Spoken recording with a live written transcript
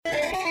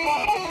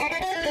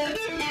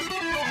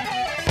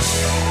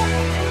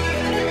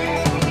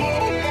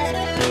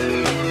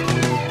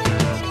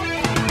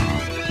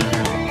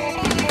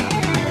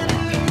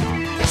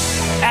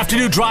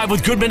Drive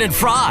with Goodman and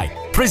Fry,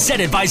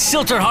 presented by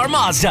Silterhar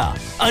Mazda.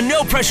 A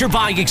no-pressure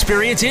buying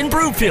experience in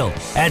Broomfield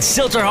at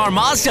Silterhar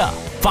Mazda.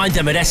 Find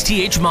them at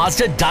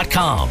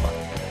sthmazda.com.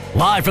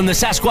 Live from the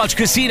Sasquatch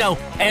Casino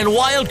and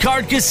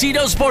Wildcard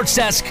Casino Sports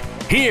Desk,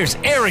 here's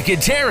Eric and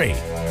Terry.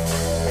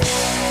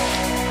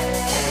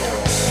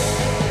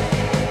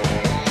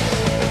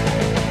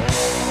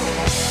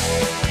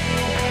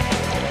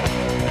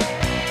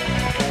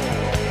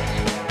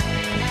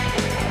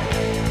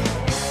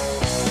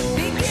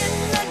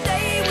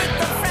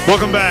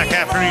 Welcome back.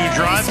 Afternoon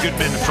Drive.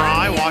 Goodman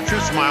Fry. Watch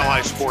us,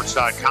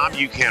 milehighsports.com.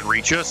 You can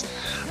reach us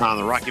on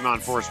the Rocky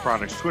Mountain Forest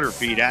Products Twitter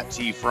feed at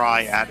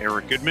TFry, at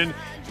Eric Goodman.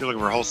 If you're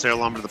looking for wholesale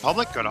lumber to the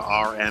public, go to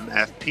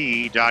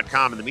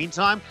rmfp.com. In the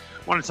meantime,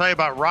 I want to tell you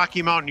about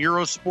Rocky Mountain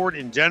Eurosport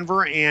in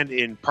Denver and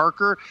in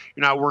Parker.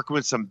 You're not working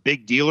with some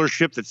big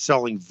dealership that's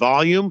selling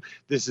volume.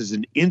 This is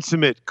an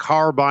intimate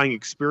car buying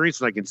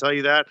experience, and I can tell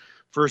you that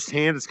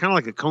firsthand. It's kind of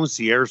like a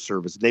concierge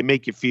service. They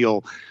make you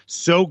feel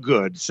so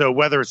good. So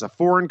whether it's a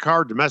foreign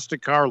car,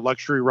 domestic car,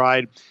 luxury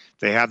ride,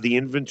 they have the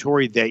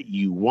inventory that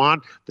you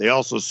want. They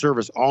also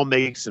service all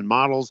makes and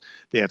models.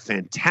 They have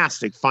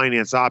fantastic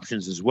finance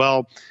options as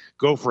well.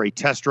 Go for a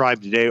test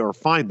drive today or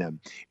find them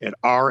at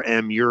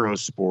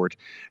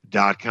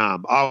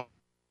rmeurosport.com.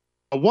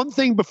 One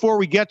thing before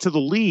we get to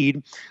the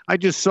lead, I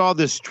just saw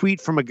this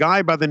tweet from a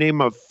guy by the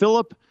name of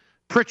Philip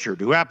Pritchard,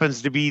 who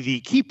happens to be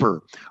the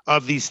keeper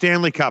of the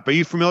Stanley Cup. Are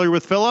you familiar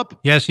with Philip?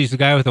 Yes, he's the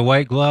guy with the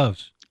white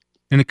gloves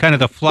and the kind of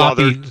the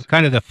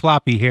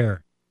floppy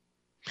hair.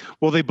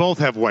 Well, they both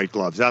have white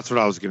gloves. That's what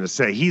I was going to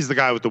say. He's the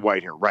guy with the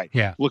white hair, right?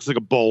 Yeah. Looks like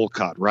a bowl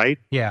cut, right?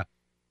 Yeah.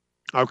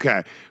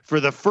 Okay. For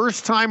the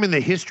first time in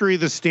the history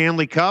of the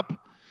Stanley Cup,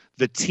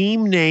 the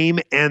team name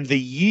and the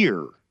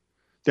year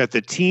that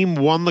the team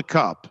won the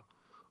cup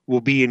will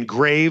be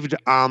engraved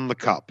on the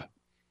cup.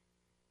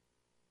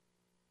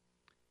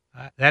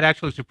 That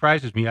actually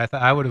surprises me.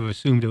 I would have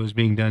assumed it was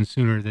being done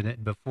sooner than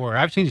it before.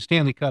 I've seen the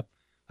Stanley Cup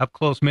up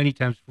close many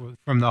times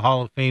from the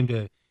Hall of Fame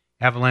to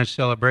Avalanche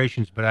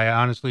celebrations, but I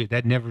honestly,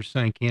 that never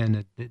sank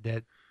in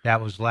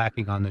that was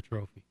lacking on the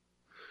trophy.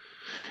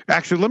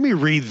 Actually, let me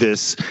read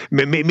this.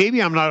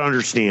 Maybe I'm not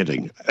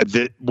understanding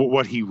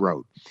what he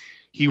wrote.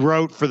 He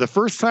wrote, for the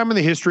first time in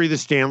the history of the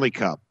Stanley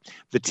Cup,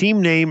 the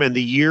team name and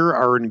the year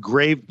are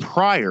engraved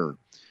prior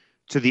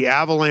to the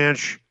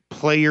Avalanche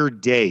player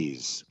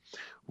days.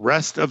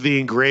 Rest of the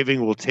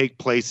engraving will take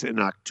place in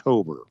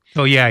October.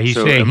 Oh yeah, he's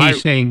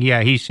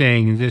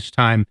saying this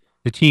time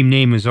the team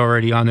name is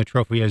already on the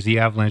trophy as the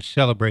Avalanche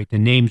celebrate. The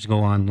names go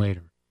on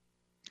later.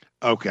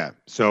 Okay,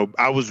 so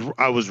I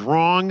was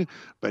wrong,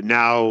 but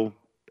now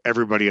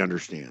everybody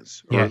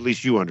understands, or at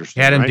least you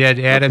understand.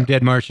 Adam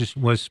Deadmarsh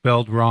was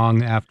spelled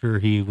wrong after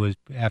he was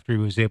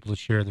able to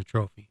share the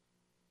trophy.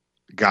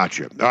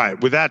 Gotcha. All right,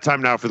 with that,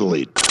 time now for the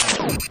lead.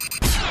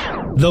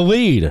 The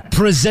Lead,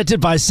 presented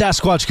by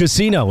Sasquatch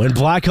Casino in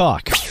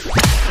Blackhawk.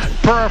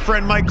 Per our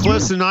friend Mike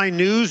Kliss in 9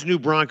 News, new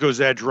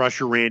Broncos edge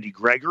rusher Randy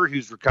Gregory,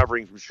 who's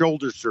recovering from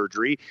shoulder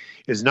surgery,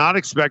 is not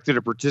expected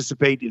to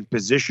participate in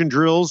position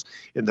drills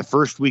in the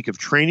first week of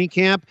training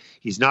camp.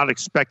 He's not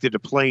expected to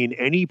play in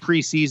any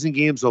preseason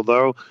games,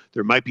 although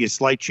there might be a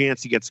slight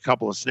chance he gets a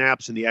couple of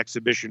snaps in the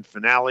exhibition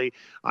finale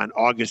on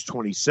August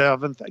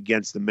 27th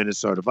against the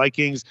Minnesota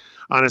Vikings.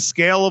 On a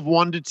scale of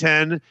 1 to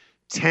 10,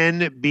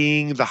 10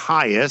 being the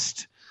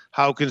highest,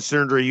 how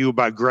concerned are you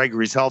about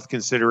Gregory's health,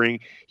 considering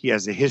he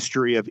has a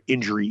history of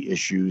injury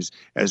issues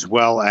as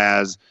well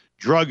as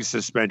drug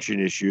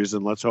suspension issues?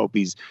 And let's hope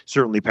he's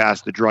certainly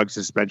past the drug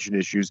suspension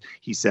issues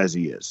he says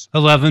he is.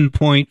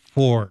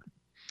 11.4.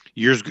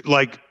 Yours,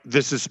 like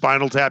this is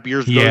Spinal Tap,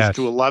 yours goes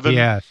to 11?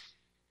 Yes.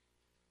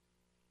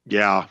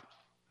 Yeah.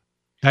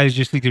 I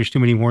just think there's too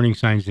many warning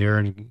signs there,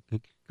 and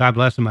God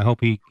bless him. I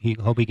hope he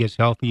gets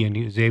healthy and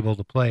he is able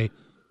to play.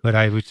 But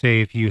I would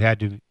say if you had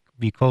to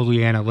be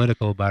coldly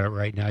analytical about it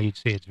right now, you'd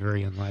say it's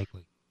very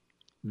unlikely.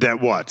 That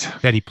what?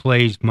 That he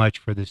plays much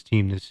for this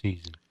team this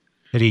season.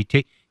 Really?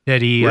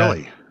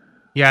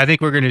 Yeah, I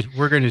think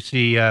we're gonna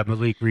see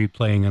Malik Reed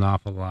playing an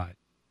awful lot.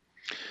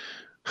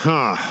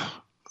 Huh.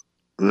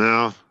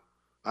 No,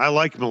 I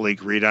like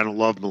Malik Reed. I don't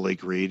love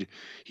Malik Reed.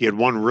 He had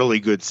one really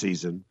good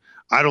season.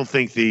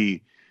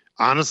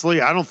 Honestly,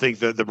 I don't think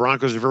that the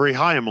Broncos are very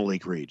high on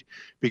Malik Reed,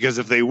 because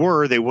if they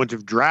were, they wouldn't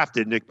have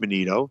drafted Nick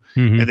Bonito,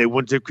 and they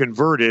wouldn't have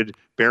converted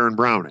Baron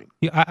Browning.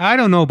 Yeah, I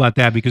don't know about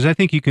that, because I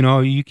think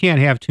you can't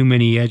have too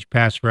many edge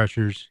pass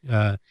rushers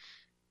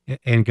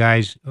and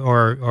guys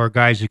or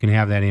guys who can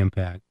have that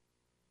impact.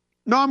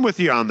 No, I'm with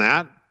you on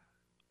that.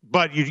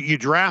 But you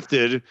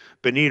drafted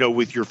Bonito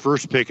with your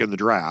first pick in the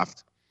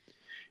draft.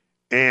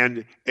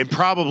 And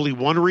probably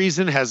one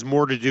reason has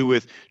more to do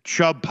with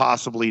Chubb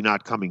possibly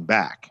not coming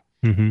back.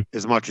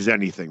 As much as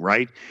anything,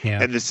 right?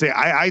 Yeah. And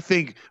I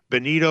think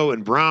Bonito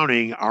and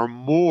Browning are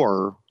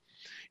more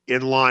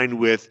in line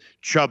with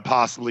Chubb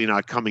possibly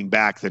not coming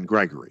back than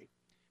Gregory.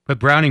 But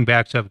Browning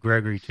backs up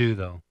Gregory too,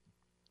 though.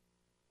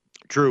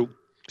 True.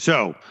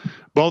 So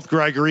both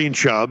Gregory and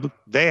Chubb,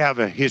 they have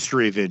a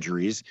history of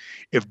injuries.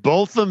 If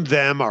both of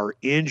them are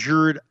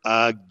injured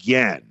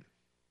again,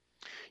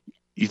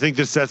 You think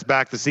this sets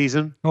back the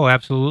season? Oh,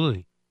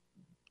 absolutely.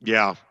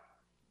 Yeah.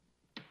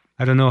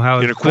 I don't know how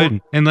it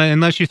could,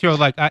 unless you throw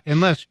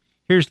unless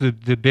here's the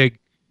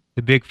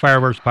big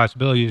fireworks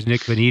possibility is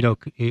Nick Bonito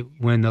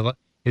when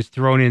is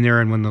thrown in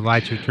there and when the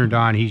lights are turned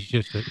on, he's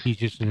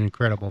just an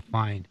incredible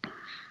find.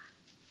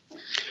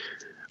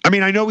 I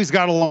mean, I know he's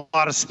got a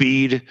lot of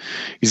speed.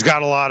 He's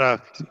got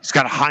a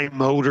high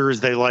motor,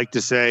 as they like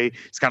to say.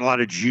 He's got a lot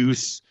of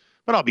juice.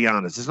 But I'll be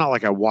honest, it's not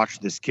like I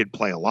watched this kid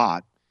play a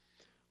lot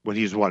when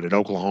he's at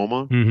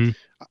Oklahoma. Mm-hmm.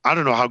 I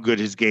don't know how good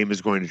his game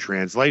is going to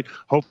translate.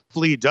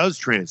 Hopefully it does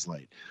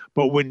translate.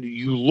 But when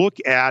you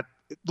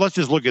let's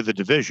just look at the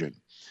division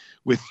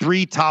with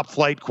 3 top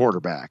flight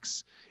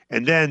quarterbacks,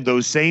 and then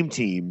those same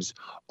teams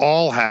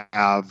all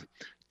have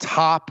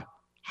top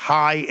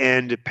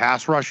high-end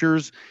pass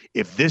rushers.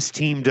 If this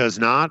team does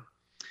not,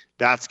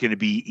 that's going to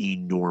be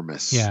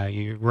enormous. Yeah,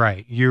 you're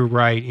right. You're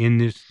right in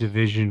this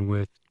division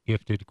with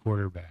gifted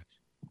quarterbacks.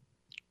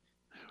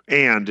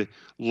 And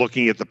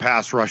looking at the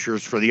pass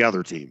rushers for the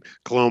other team,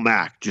 Khalil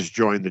Mack just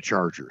joined the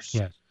Chargers.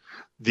 Yes.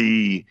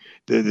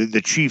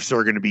 The Chiefs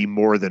are going to be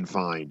more than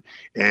fine.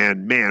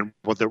 And man,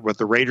 what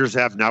the Raiders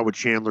have now with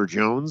Chandler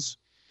Jones,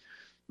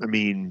 I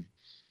mean,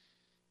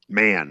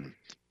 man,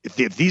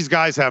 if these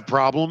guys have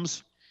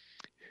problems,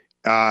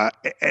 and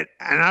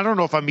I don't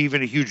know if I'm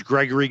even a huge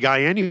Gregory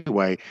guy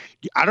anyway.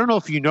 I don't know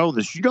if you know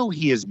this. You know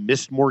he has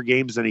missed more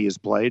games than he has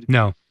played?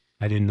 No,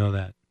 I didn't know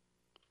that.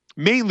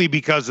 Mainly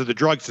because of the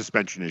drug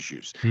suspension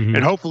issues. Mm-hmm.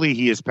 And hopefully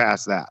he is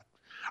past that.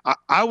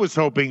 I was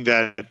hoping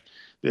that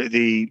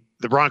the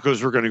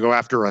Broncos were going to go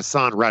after a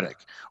Son Reddick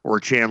or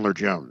Chandler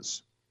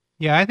Jones.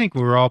 Yeah, I think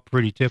we're all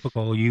pretty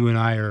typical. You and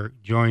I are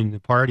joining the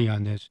party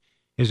on this.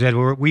 Is that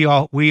we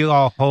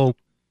all hope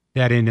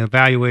that in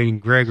evaluating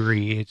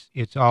Gregory,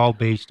 it's all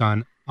based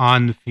on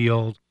the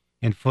field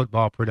and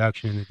football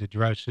production, and that the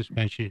drug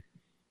suspension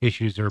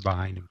issues are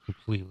behind him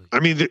completely. I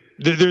mean,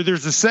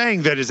 there's a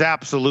saying that is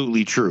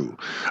absolutely true.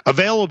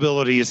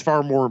 Availability is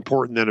far more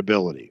important than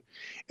ability.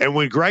 And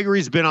when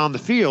Gregory's been on the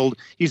field,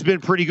 he's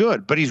been pretty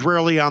good, but he's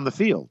rarely on the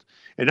field.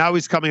 And now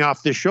he's coming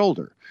off this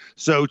shoulder.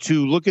 So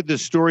to look at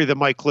this story that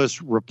Mike Kliss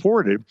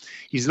reported,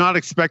 he's not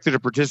expected to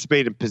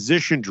participate in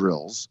position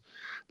drills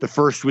the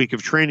first week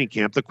of training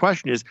camp. The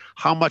question is,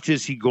 how much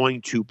is he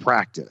going to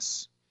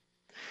practice?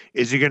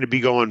 Is he going to be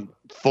going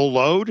full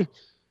load?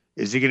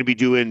 Is he going to be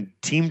doing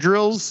team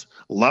drills,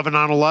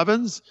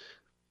 11-on-11s?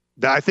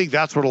 I think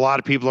that's what a lot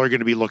of people are going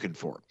to be looking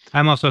for.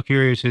 I'm also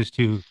curious as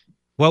to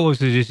what was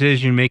the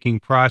decision-making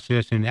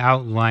process in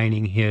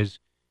outlining his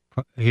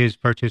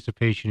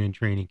participation in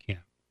training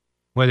camp.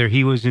 Whether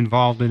he was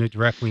involved in it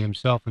directly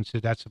himself and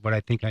said, that's what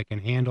I think I can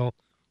handle,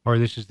 or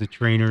this is the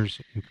trainers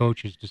and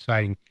coaches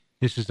deciding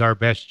this is our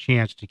best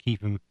chance to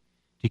keep him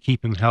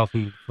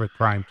healthy for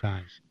prime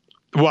time.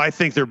 Well, I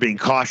think they're being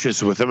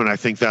cautious with him, and I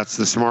think that's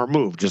the smart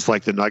move, just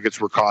like the Nuggets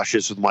were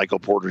cautious with Michael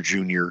Porter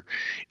Jr.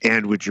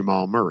 and with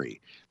Jamal Murray.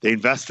 They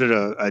invested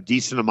a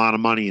decent amount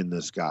of money in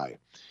this guy,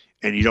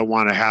 and you don't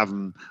want to have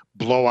him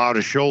blow out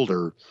a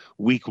shoulder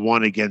week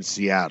 1 against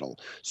Seattle.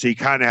 So you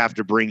kind of have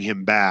to bring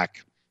him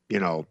back,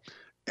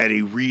 at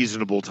a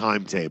reasonable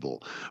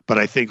timetable. But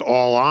I think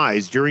all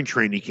eyes during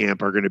training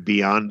camp are going to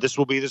be on, this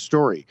will be the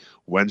story.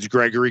 When's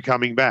Gregory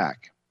coming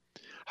back?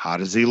 How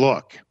does he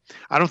look?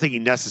 I don't think he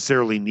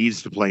necessarily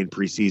needs to play in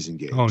preseason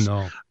games. Oh,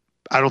 no.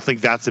 I don't think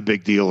that's a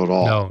big deal at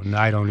all. No,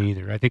 I don't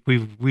either. I think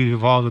we've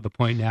evolved to the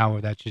point now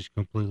where that's just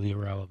completely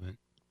irrelevant.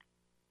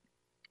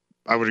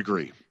 I would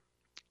agree.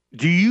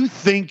 Do you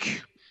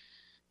think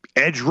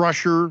edge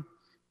rusher,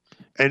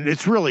 and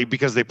it's really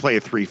because they play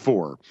a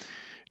 3-4,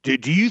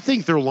 do you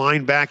think their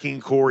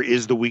linebacking core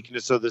is the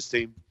weakness of this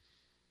team?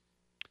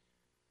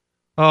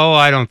 Oh,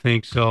 I don't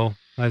think so.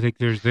 I think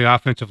the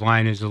offensive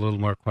line is a little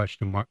more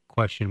question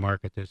mark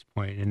at this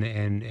point,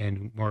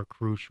 and more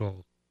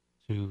crucial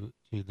to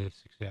the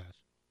success.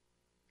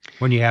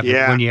 When you have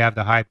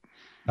the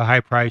high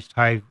priced,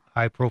 high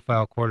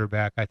profile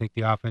quarterback, I think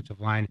the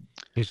offensive line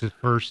is the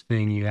first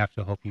thing you have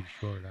to hope you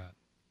shore up.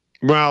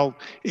 Well,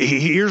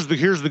 here's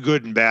the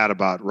good and bad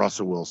about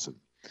Russell Wilson.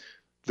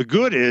 The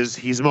good is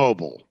he's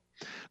mobile.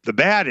 The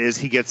bad is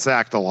he gets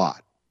sacked a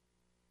lot.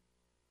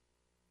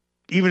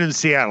 Even in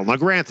Seattle. Now,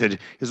 granted,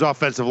 his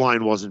offensive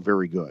line wasn't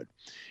very good.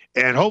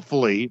 And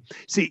hopefully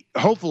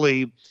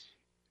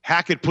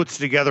Hackett puts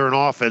together an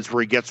offense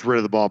where he gets rid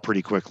of the ball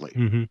pretty quickly.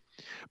 Mm-hmm.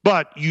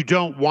 But you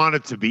don't want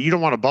it to be. You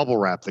don't want to bubble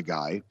wrap the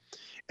guy,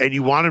 and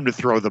you want him to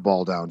throw the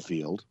ball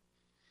downfield.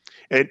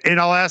 And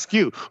I'll ask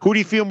you, who do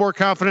you feel more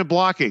confident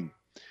blocking?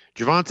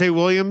 Javonte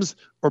Williams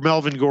or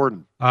Melvin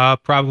Gordon?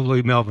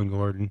 Probably Melvin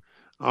Gordon.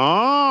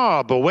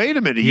 Oh, but wait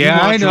a minute. Yeah,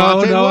 I know.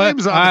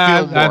 Williams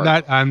on the field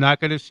more. I'm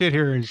not going to sit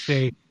here and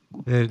say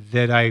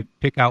that I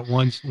pick out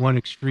one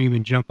extreme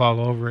and jump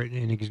all over it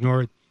and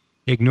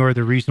ignore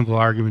the reasonable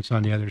arguments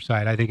on the other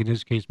side. I think in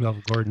this case,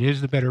 Melvin Gordon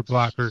is the better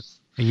blocker,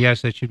 and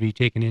yes, that should be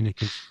taken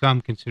into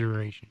some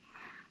consideration.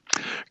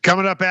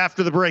 Coming up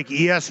after the break,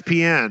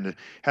 ESPN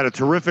had a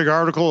terrific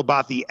article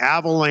about the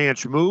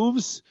Avalanche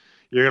moves.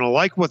 You're going to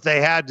like what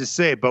they had to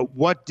say, but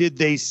what did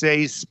they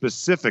say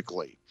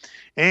specifically?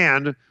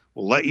 And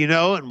we'll let you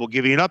know, and we'll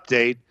give you an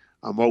update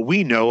on what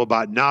we know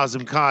about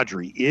Nazem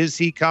Kadri. Is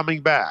he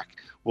coming back?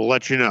 We'll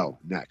let you know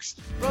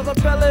next. Brother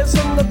Bella's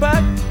in the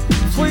back,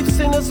 sweet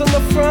singers in the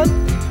front,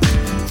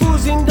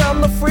 cruising down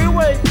the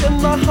freeway in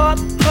the hot,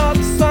 hot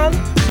sun.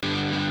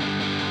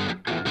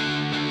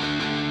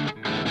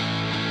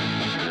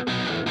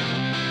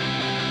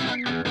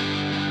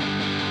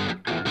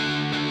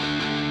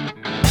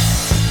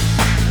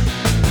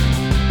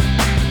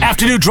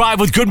 Afternoon Drive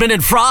with Goodman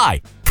and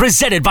Fry,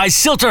 presented by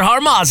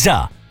Silterhar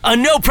Mazda. A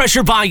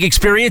no-pressure buying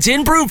experience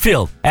in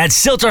Broomfield at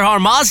Silterhar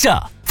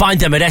Mazda. Find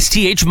them at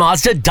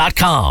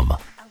sthmazda.com.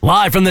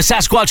 Live from the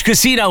Sasquatch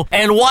Casino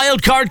and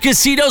Wildcard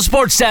Casino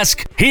Sports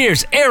Desk,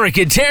 here's Eric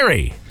and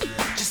Terry.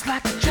 Just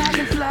like a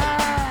dragonfly.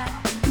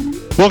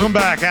 Welcome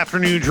back.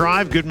 Afternoon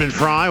Drive, Goodman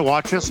Fry.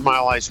 Watch us,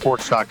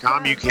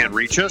 milehighsports.com. You can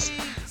reach us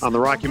on the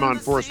Rocky Mountain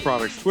Forest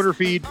Products Twitter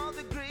feed,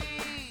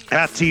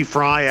 at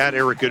TFry, at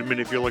Eric Goodman.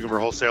 If you're looking for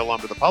wholesale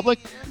lumber to the public,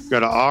 go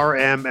to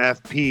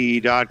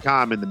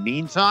rmfp.com. In the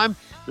meantime,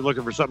 if you're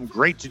looking for something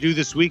great to do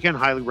this weekend,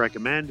 highly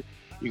recommend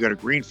you go to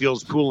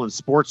Greenfield's Pool and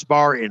Sports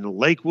Bar in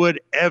Lakewood.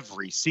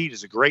 Every seat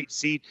is a great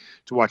seat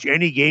to watch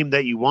any game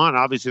that you want.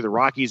 Obviously, the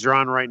Rockies are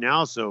on right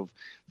now, so if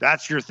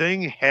that's your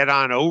thing, head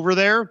on over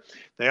there.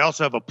 They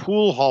also have a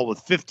pool hall with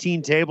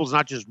 15 tables,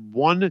 not just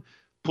one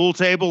pool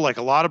table like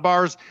a lot of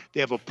bars. They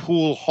have a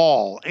pool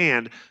hall.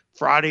 And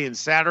Friday and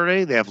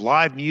Saturday, they have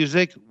live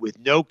music with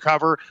no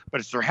cover, but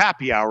it's their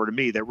happy hour to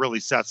me that really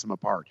sets them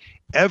apart.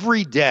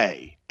 Every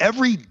day,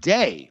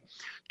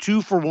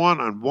 2 for 1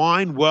 on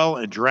wine, well,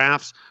 and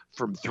drafts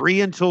from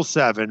 3 until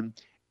 7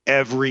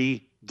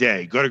 every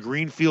day. Go to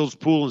Greenfield's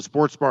Pool and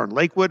Sports Bar in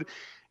Lakewood.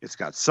 It's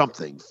got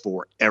something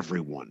for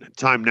everyone.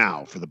 Time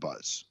now for The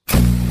Buzz.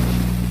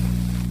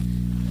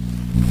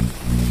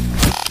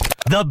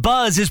 The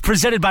Buzz is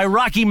presented by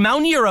Rocky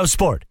Mountain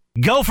Eurosport.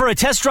 Go for a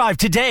test drive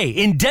today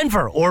in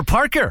Denver or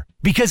Parker,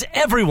 because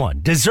everyone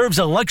deserves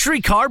a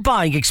luxury car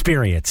buying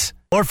experience.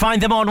 Or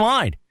find them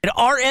online at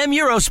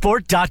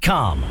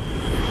rmeurosport.com.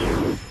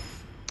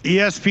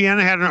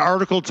 ESPN had an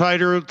article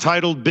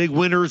titled Big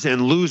Winners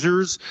and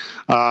Losers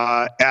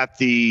at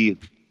the,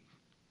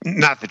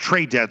 not the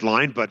trade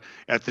deadline, but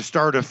at the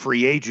start of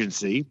free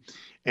agency.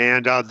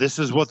 And this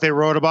is what they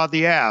wrote about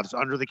the Avs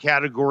under the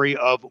category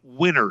of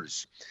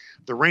winners.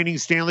 The reigning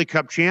Stanley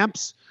Cup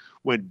champs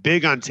went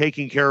big on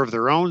taking care of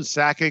their own.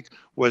 Sakic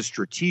was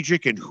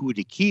strategic in who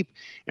to keep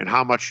and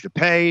how much to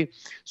pay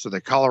so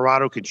that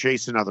Colorado can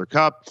chase another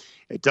cup.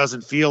 It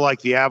doesn't feel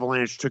like the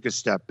Avalanche took a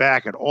step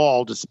back at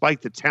all,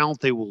 despite the talent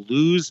they will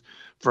lose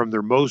from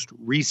their most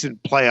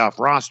recent playoff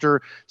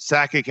roster.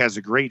 Sakic has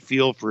a great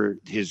feel for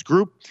his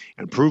group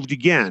and proved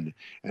again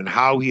and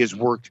how he has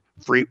worked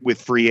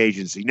with free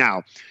agency.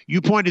 Now,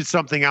 you pointed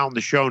something out in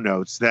the show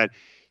notes that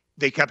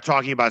they kept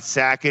talking about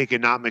Sakic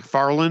and not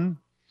McFarland.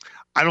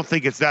 I don't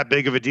think it's that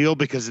big of a deal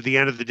because at the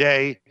end of the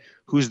day,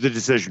 who's the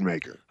decision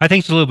maker? I think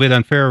it's a little bit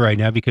unfair right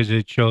now because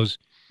it shows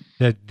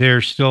that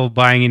they're still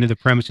buying into the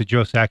premise that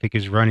Joe Sakic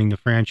is running the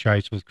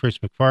franchise with Chris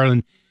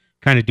McFarland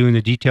kind of doing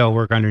the detail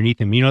work underneath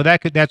him. You know,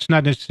 that's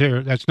not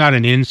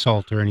an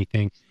insult or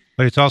anything,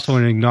 but it's also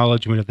an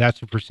acknowledgement of that's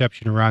the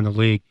perception around the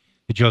league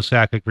that Joe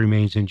Sakic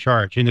remains in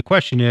charge. And the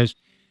question is,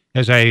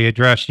 as I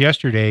addressed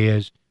yesterday,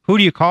 is who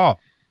do you call?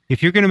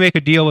 If you're going to make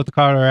a deal with the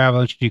Colorado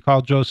Avalanche, do you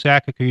call Joe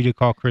Sakic or do you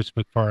call Chris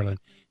McFarland?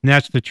 And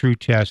that's the true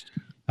test.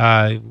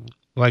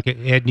 Like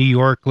at New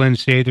York, Glenn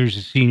Sather's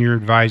a senior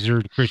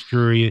advisor. Chris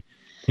Drury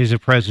is a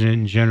president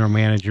and general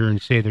manager, and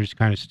Sather's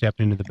kind of stepped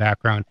into the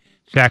background.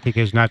 Sakic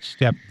has not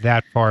stepped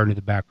that far into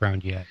the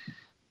background yet.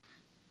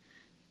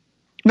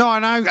 No,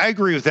 and I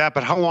agree with that,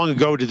 but how long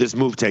ago did this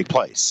move take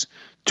place?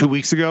 2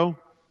 weeks ago?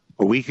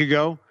 A week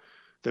ago?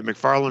 That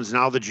McFarland's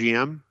now the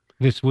GM?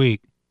 This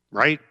week.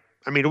 Right?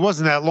 I mean, it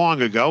wasn't that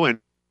long ago, and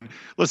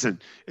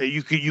listen,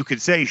 you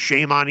could say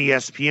shame on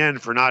ESPN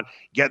for not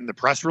getting the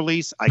press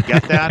release. I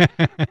get that,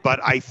 but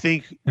I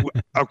think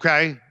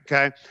okay.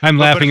 I'm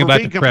laughing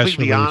about the press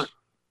release.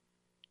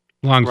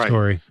 Long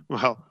story.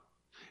 Well,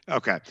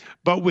 okay,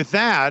 but with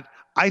that,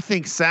 I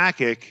think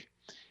Sakic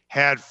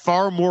had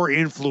far more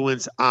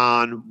influence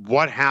on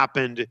what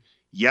happened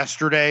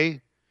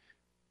yesterday.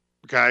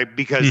 Okay,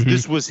 because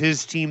this was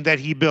his team that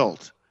he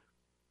built.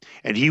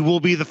 And he will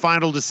be the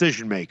final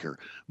decision maker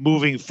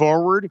moving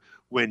forward.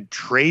 When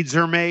trades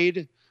are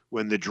made,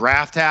 when the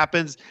draft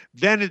happens,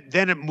 then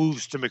it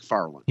moves to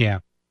McFarland. Yeah.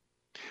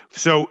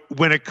 So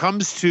when it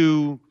comes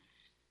to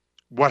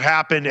what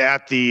happened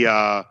at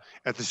the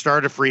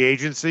start of free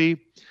agency,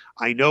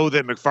 I know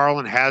that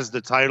McFarland has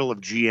the title of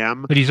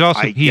GM, but he's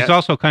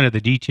also kind of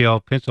the detail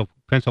pencil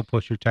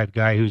pusher type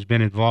guy who's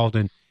been involved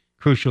in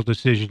crucial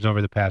decisions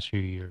over the past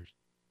few years.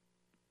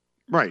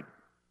 Right.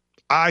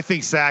 I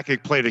think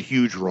Sakic played a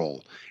huge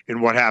role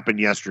in what happened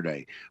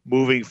yesterday.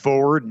 Moving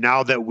forward,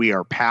 now that we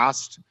are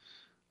past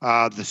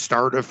the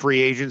start of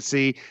free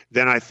agency,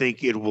 then I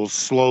think it will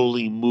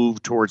slowly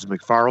move towards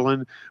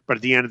McFarland. But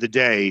at the end of the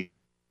day,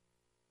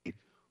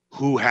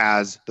 who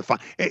has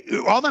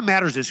the all that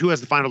matters is who has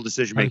the final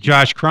decision making.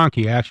 Josh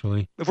Kroenke,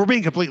 actually. If we're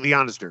being completely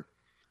honest here,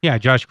 Yeah,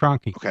 Josh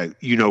Kroenke. Okay,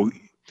 you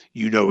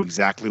know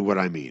exactly what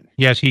I mean.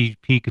 Yes, he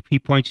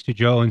points to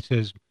Joe and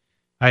says,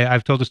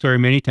 I've told the story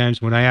many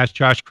times. When I asked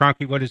Josh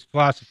Kroenke what his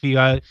philosophy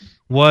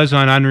was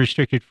on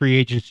unrestricted free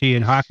agency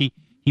in hockey,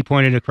 he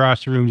pointed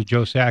across the room to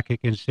Joe Sakic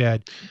and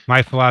said,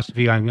 "My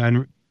philosophy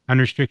on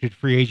unrestricted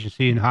free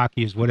agency in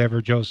hockey is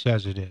whatever Joe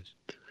says it is."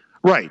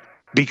 Right.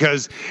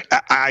 Because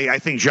I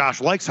think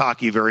Josh likes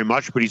hockey very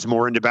much, but he's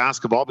more into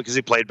basketball because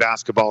he played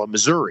basketball at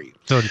Missouri.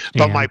 So did Stan.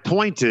 But my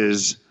point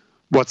is,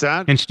 what's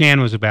that? And Stan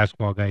was a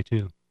basketball guy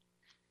too.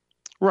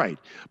 Right.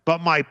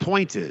 But my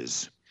point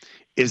is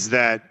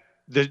that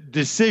the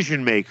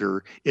decision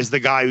maker is the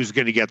guy who's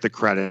going to get the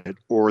credit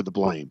or the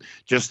blame,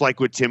 just like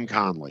with Tim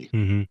Conley.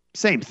 Mm-hmm.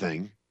 Same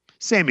thing.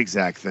 Same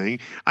exact thing.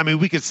 I mean,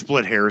 we could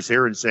split hairs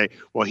here and say,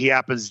 well, he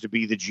happens to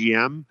be the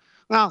GM.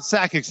 Well,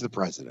 Sakic's the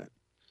president.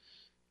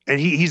 And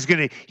he's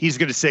gonna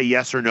say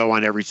yes or no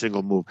on every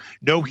single move.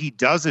 No, he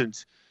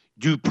doesn't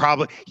do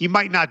he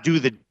might not do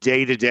the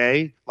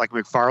day-to-day like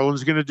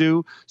McFarland's going to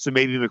do. So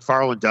maybe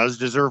McFarland does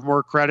deserve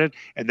more credit,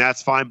 and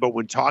that's fine. But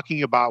when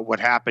talking about what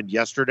happened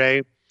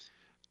yesterday,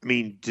 I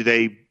mean, do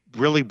they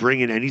really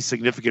bring in any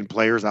significant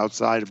players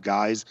outside of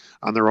guys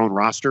on their own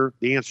roster?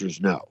 The answer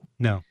is no.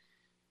 No.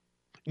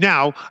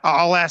 Now,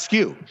 I'll ask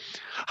you,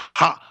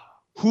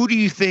 who do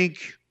you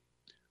think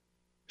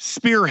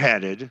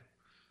spearheaded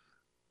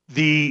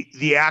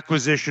the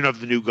acquisition of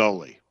the new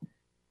goalie?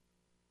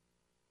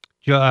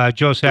 Joe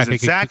Sakic.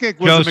 Was it Sakic?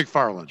 Was it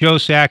McFarland? Joe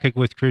Sakic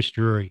with Chris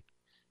Drury.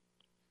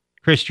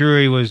 Chris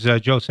Drury was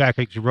Joe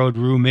Sakic's road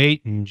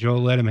roommate, and Joe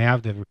let him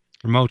have the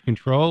remote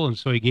control, and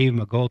so he gave him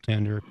a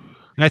goaltender.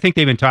 And I think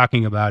they've been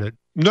talking about it.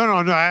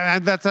 No.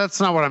 That's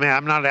not what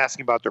I'm not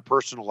asking about their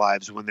personal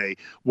lives when they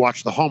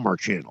watch the Hallmark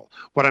Channel.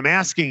 What I'm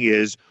asking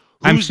is,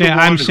 who did the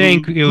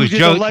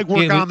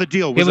legwork on the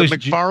deal? Was it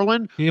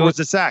McFarland or was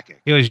it Sakic?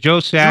 It was Joe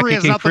Sakic. Drury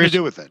has nothing to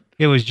do with it.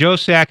 It was Joe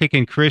Sakic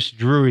and Chris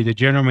Drury, the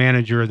general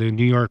manager of the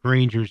New York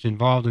Rangers,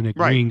 involved in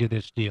agreeing to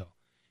this deal.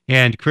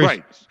 And Chris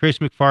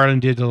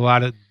McFarland did a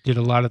lot of the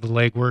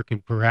legwork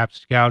and perhaps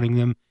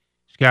scouting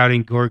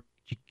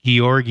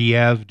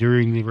Georgiev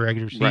during the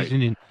regular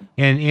season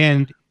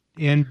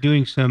and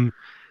doing some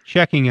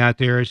checking out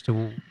there as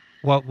to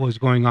what was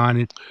going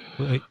on.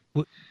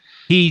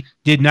 He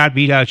did not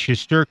beat out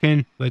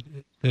Shesterkin, but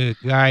the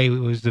guy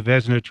was the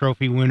Vezina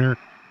Trophy winner,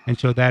 and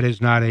so that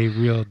is not a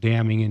real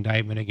damning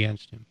indictment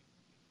against him.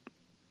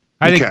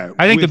 I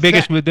think the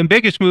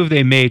biggest move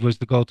they made was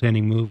the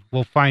goaltending move.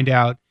 We'll find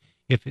out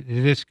if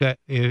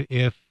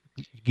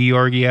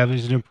Georgiev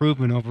is an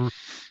improvement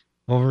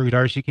over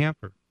Darcy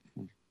Camper.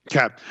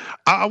 Okay,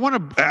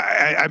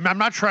 I'm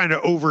not trying to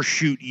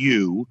overshoot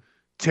you,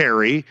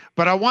 Terry,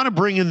 but I want to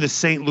bring in the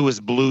St. Louis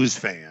Blues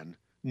fan,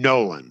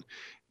 Nolan.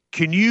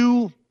 Can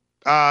you,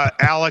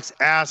 Alex,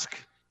 ask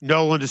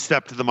Nolan to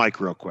step to the mic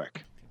real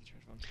quick?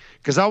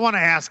 Because I want to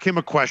ask him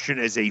a question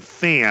as a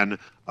fan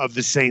of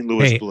the St.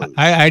 Louis Blues.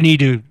 I need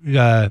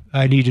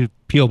to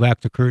peel back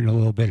the curtain a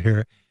little bit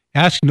here.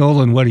 Ask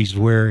Nolan what he's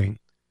wearing.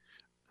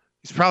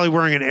 He's probably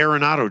wearing an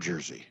Arenado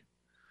jersey.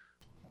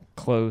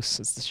 Close.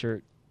 It's the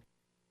shirt.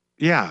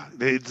 Yeah,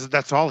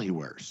 that's all he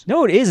wears.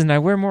 No, it isn't. I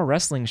wear more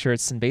wrestling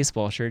shirts than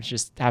baseball shirts.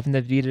 Just happened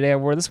to be today I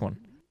wore this one.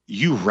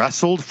 You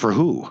wrestled for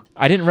who?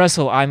 I didn't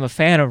wrestle. I'm a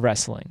fan of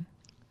wrestling.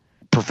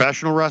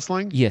 Professional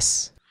wrestling?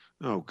 Yes.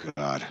 Oh,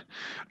 God.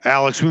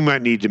 Alex, we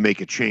might need to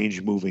make a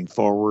change moving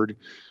forward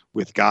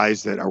with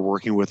guys that are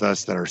working with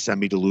us that are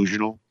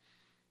semi-delusional.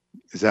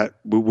 Is that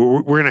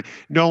we're going to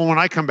 – no, when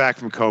I come back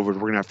from COVID, we're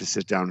going to have to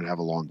sit down and have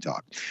a long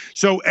talk.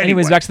 So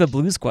anyways, back to the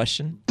Blues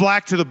question.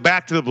 Back to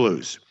the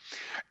Blues.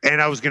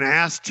 And I was going to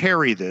ask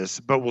Terry this,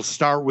 but we'll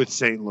start with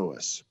St.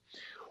 Louis.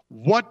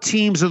 What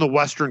teams in the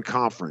Western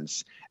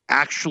Conference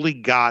actually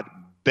got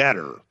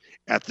better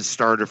at the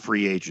start of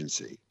free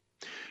agency?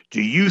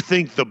 Do you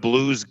think the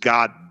Blues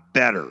got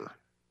better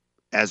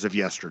as of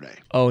yesterday?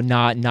 Oh,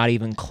 not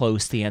even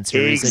close. The answer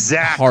is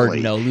a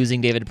hard no.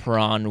 Losing David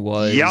Perron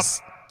was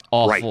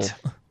awful. Right.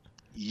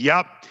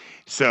 Yep.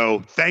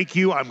 So thank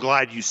you. I'm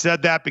glad you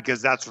said that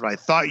because that's what I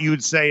thought you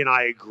would say, and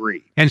I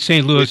agree. And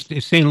St.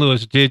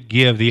 Louis did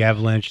give the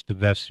Avalanche the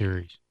best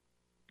series.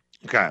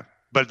 Okay.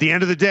 But at the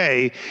end of the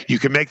day, you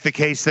can make the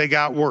case they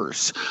got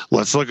worse.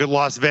 Let's look at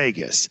Las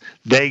Vegas.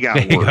 They got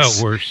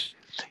worse.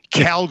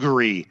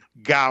 Calgary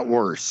got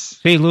worse.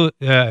 St. Louis,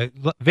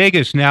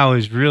 Vegas now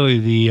is really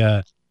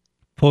the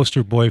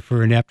poster boy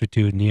for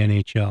ineptitude in the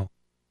NHL,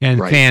 and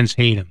fans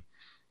hate him.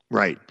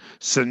 Right.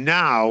 So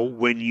now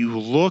when you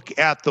look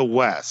at the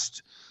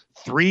West,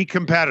 3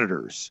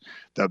 competitors,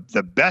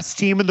 the best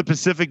team in the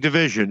Pacific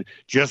Division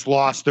just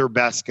lost their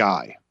best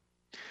guy.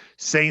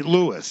 St.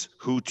 Louis,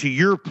 who, to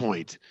your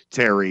point,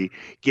 Terry,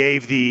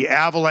 gave the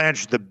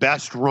Avalanche the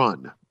best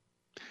run.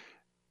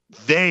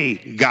 They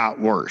got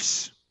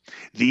worse.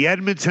 The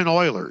Edmonton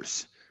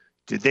Oilers,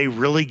 did they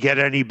really get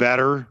any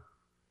better?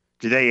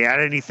 Did they add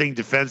anything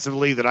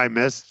defensively that I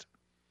missed?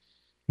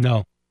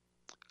 No.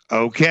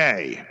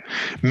 Okay.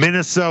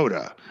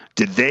 Minnesota,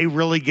 did they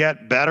really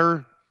get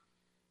better?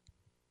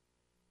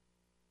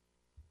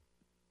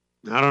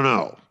 I don't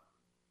know.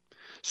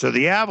 So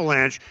the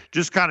Avalanche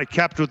just kind of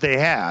kept what they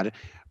had,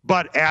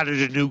 but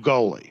added a new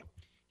goalie.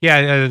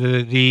 Yeah,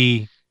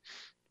 the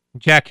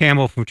Jack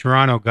Campbell from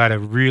Toronto got a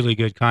really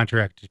good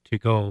contract to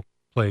go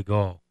play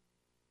goal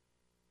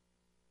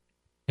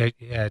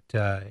at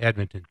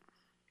Edmonton.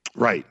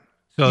 Right.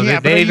 So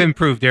they've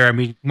improved there. I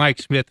mean,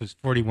 Mike Smith was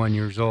 41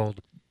 years old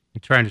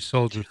and trying to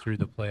soldier through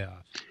the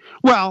playoffs.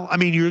 Well, I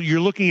mean, you're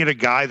looking at a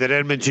guy that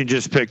Edmonton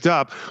just picked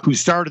up who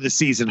started the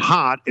season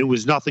hot. It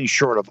was nothing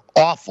short of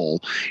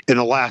awful in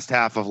the last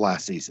half of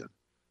last season.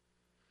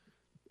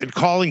 And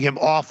calling him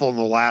awful in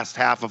the last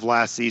half of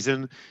last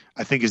season,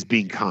 I think, is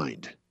being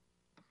kind.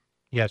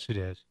 Yes, it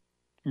is.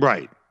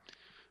 Right.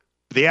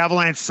 The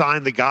Avalanche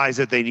signed the guys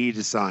that they need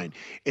to sign.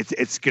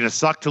 It's going to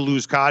suck to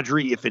lose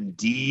Kadri if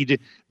indeed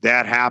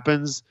that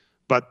happens,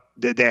 but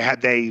they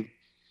have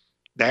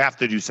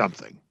to do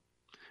something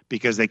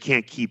because they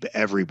can't keep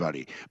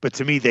everybody. But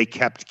to me, they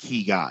kept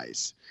key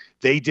guys.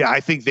 I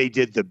think they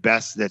did the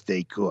best that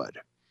they could.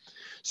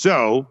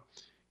 So,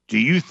 do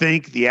you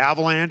think the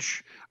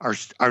Avalanche are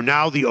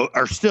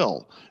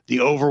still the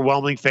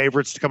overwhelming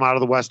favorites to come out of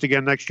the West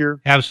again next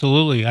year?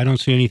 Absolutely. I don't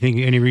see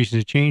any reason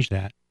to change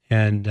that.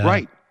 And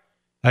right.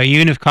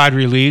 Even if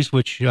Kadri leaves,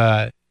 which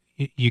you're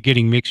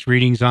getting mixed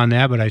readings on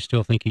that, but I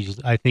still think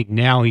I think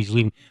now he's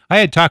leaving. I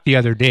had talked the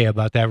other day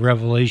about that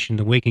revelation,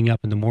 the waking up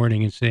in the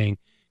morning and saying,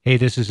 hey,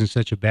 this isn't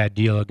such a bad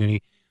deal. I'm going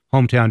to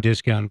hometown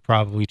discount and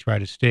probably try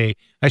to stay.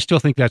 I still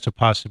think that's a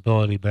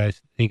possibility, but I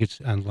think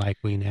it's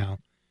unlikely now.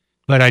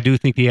 But I do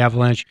think the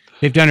Avalanche,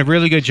 they've done a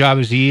really good job,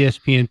 as the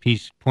ESPN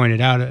piece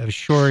pointed out,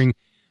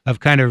 of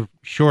kind of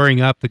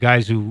shoring up the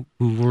guys who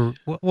were,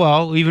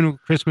 well, even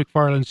Chris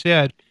McFarland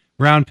said,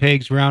 round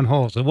pegs, round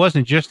holes. It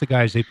wasn't just the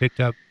guys they picked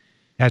up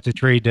at the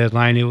trade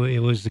deadline. It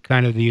was the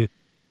kind of the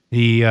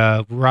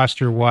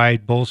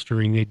roster-wide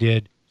bolstering they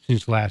did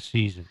since last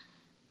season.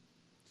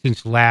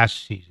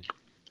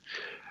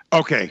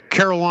 Okay,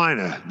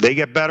 Carolina, they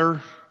get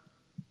better?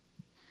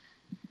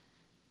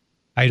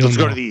 I don't know. Let's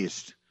go to the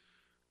East.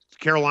 Does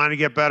Carolina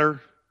get better?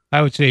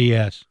 I would say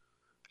yes.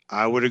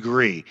 I would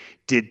agree.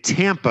 Did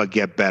Tampa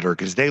get better?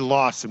 Because they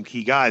lost some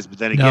key guys, but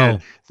then again,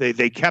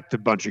 they kept a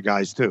bunch of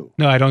guys too.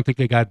 No, I don't think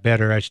they got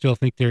better. I still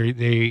think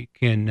they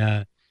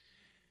can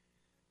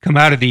come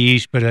out of the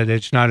East, but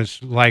it's not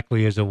as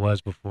likely as it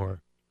was before.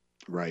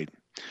 Right.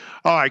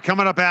 All right,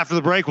 coming up after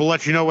the break, we'll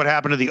let you know what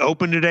happened to the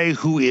Open today,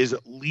 who is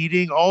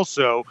leading.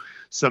 Also,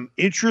 some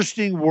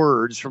interesting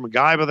words from a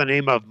guy by the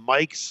name of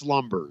Mike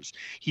Slumbers.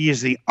 He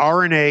is the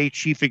RNA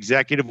chief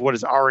executive. What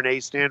does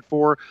RNA stand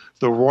for?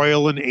 The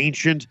Royal and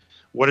Ancient.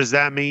 What does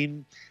that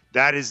mean?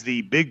 That is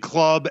the big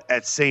club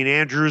at St.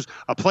 Andrews,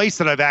 a place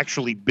that I've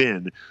actually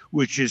been,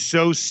 which is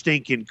so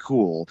stinking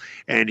cool.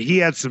 And he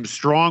had some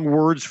strong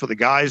words for the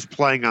guys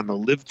playing on the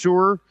LIV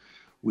Tour.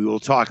 We will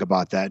talk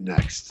about that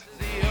next.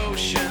 The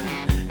ocean,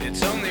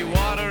 it's only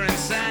water and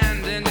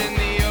sand, and in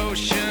the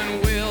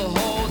ocean we'll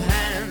hold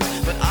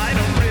hands, but I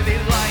don't really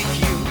like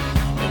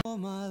you. All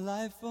my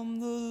life from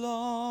the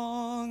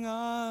long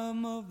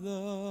arm of the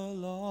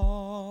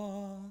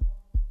law.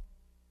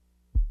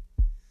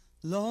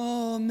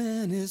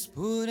 Lawman is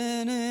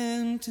putting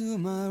into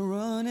my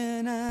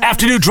running out.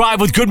 Afternoon Drive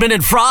with Goodman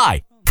and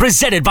Fry,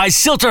 presented by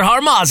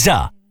Silterhar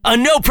Mazda. A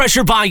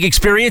no-pressure buying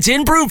experience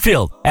in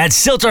Broomfield at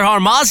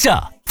Silterhar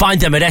Mazda. Find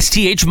them at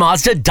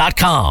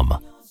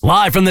sthmazda.com.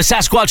 Live from the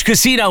Sasquatch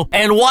Casino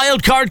and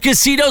Wildcard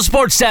Casino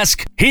Sports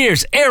Desk,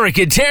 here's Eric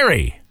and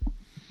Terry.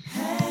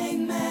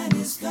 Hangman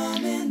is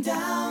coming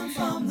down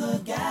from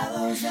the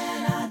gallows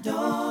and I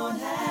don't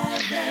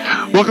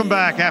have Welcome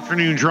back.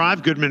 Afternoon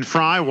Drive. Goodman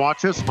Fry.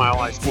 Watch us,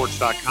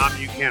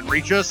 SmileEyeSports.com. You can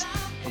reach us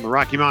on the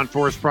Rocky Mountain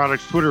Forest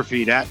Products Twitter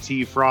feed at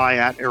TFry,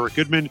 at Eric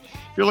Goodman. If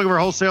you're looking for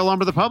wholesale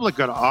lumber to the public,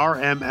 go to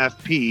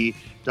rmfp.com.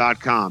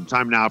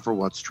 Time now for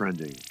What's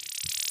Trending.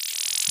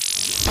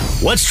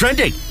 What's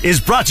Trending is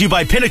brought to you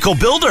by Pinnacle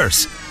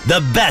Builders,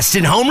 the best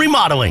in home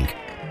remodeling.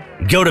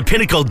 Go to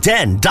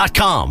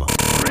pinnacleden.com.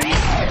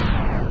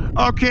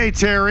 Okay,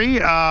 Terry.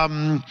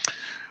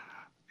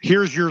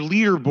 Here's your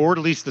leaderboard,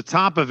 at least the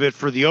top of it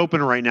for the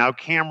Open right now.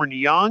 Cameron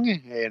Young,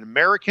 an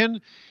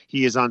American.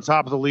 He is on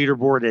top of the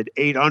leaderboard at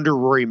 8 under.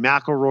 Rory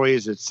McIlroy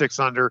is at 6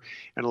 under,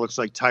 and it looks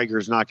like Tiger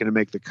is not going to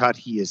make the cut.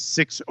 He is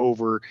 6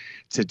 over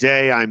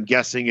today. I'm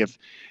guessing if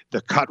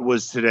the cut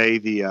was today,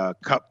 the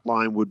cut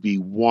line would be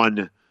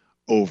 1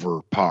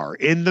 over par.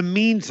 In the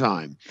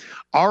meantime,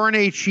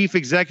 RNA Chief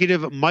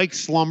Executive Mike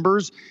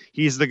Slumbers,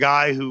 he's the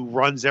guy who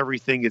runs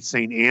everything at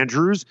St.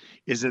 Andrews,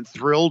 isn't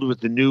thrilled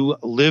with the new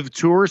LIV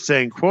Tour,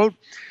 saying, quote,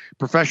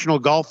 professional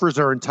golfers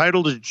are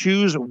entitled to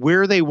choose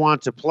where they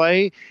want to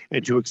play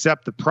and to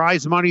accept the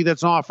prize money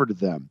that's offered to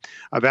them.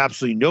 I've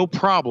absolutely no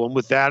problem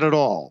with that at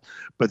all.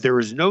 But there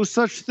is no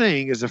such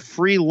thing as a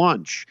free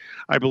lunch.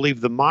 I believe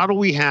the model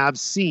we have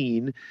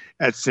seen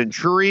at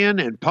Centurion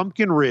and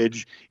Pumpkin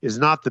Ridge is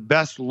not the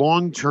best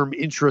long-term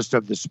interest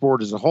of the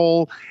sport as a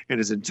whole and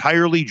is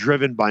entirely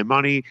driven by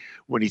money.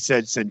 When he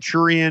said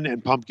Centurion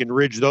and Pumpkin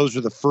Ridge, those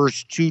are the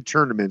first 2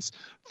 tournaments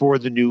for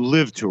the new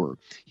LIV Tour.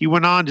 He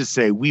went on to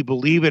say, "We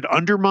believe it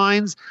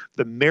undermines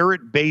the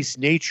merit-based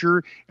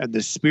nature and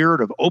the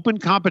spirit of open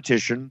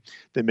competition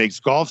that makes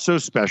golf so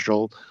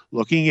special.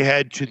 Looking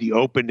ahead to the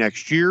Open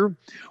next year,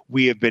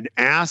 we have been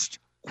asked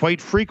quite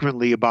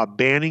frequently about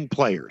banning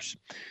players.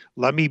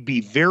 Let me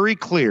be very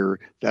clear,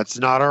 that's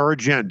not our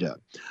agenda.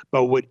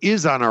 But what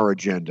is on our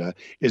agenda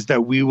is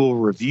that we will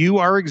review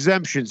our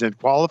exemptions and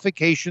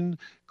qualification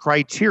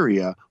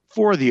criteria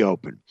for the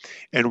Open.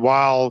 And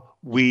while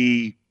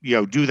we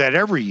do that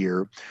every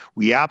year,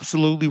 we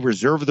absolutely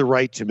reserve the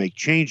right to make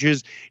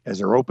changes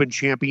as our Open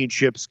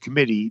Championships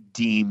Committee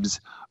deems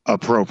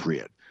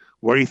appropriate."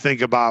 What do you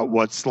think about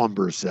what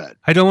Slumber said?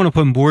 I don't want to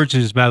put words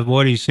in his mouth.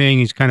 What he's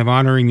saying is kind of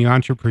honoring the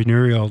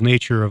entrepreneurial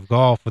nature of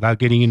golf without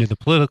getting into the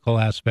political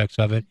aspects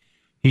of it.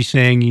 He's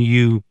saying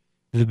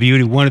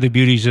one of the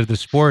beauties of the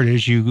sport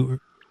is you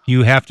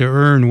have to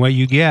earn what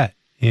you get.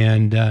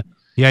 And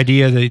the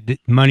idea that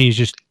money is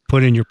just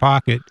put in your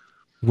pocket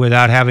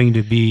without having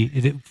to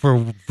be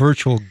for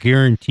virtual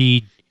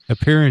guaranteed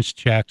appearance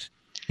checks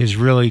is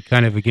really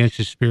kind of against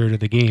the spirit of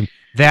the game.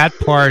 That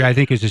part, I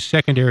think, is a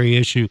secondary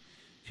issue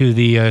to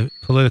the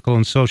political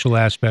and social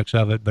aspects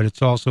of it, but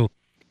it's also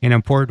an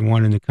important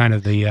one in the kind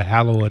of the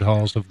hallowed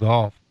halls of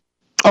golf.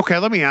 Okay,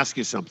 let me ask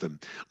you something.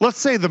 Let's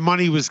say the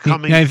money was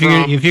coming if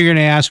from... If you're going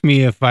to ask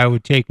me if I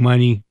would take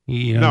money,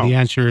 no, the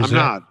answer is I'm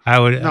not. I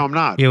would. No, I'm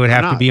not. It would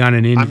have to be on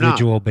an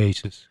individual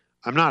basis.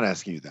 I'm not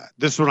asking you that.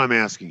 This is what I'm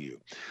asking you.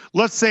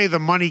 Let's say the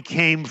money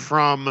came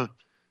from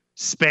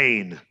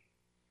Spain.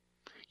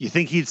 You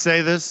think he'd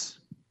say this?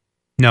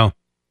 No.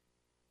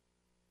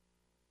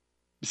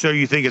 So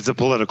you think it's a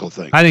political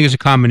thing? I think it's a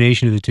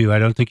combination of the two. I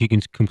don't think you can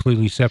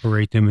completely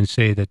separate them and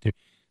say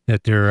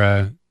that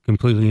they're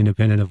completely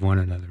independent of one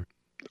another.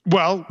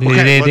 Well,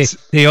 okay,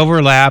 they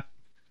overlap.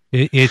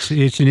 It's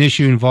an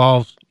issue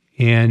involved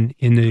in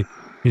the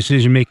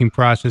decision-making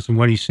process, and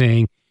what he's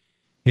saying,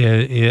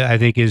 I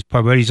think, is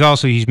part. But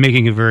he's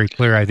making it very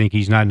clear. I think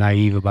he's not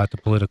naive about the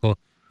political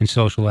and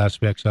social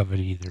aspects of it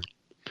either.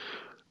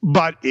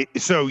 But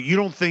so you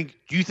don't think?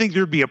 Do you think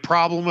there'd be a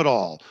problem at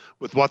all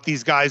with what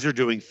these guys are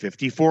doing?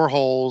 54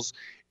 holes.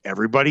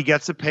 Everybody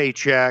gets a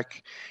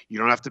paycheck. You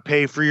don't have to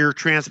pay for your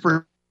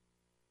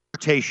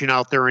transportation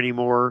out there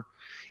anymore.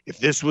 If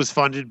this was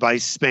funded by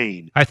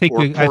Spain or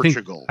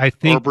Portugal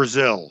or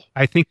Brazil.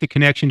 I think the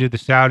connection to the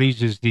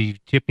Saudis is the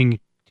tipping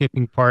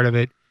part of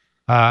it.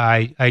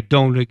 I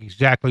don't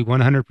exactly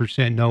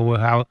 100%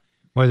 know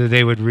whether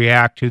they would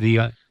react to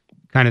the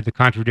kind of the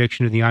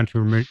contradiction of the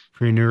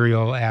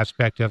entrepreneurial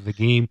aspect of the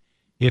game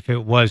if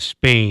it was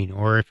Spain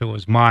or if it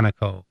was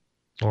Monaco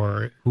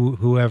or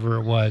whoever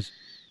it was.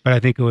 But I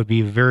think it would be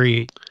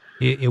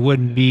it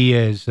wouldn't be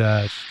as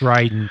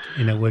strident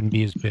and it wouldn't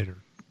be as bitter.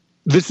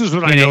 This is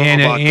what I know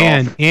about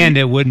golf. And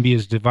it wouldn't be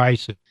as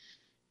divisive.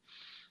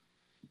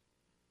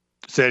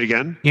 Say it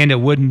again. And it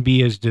wouldn't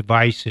be as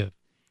divisive.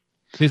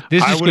 This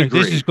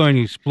is going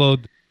to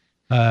explode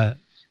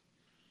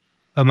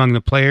among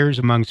the players,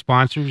 among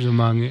sponsors,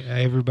 among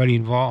everybody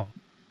involved.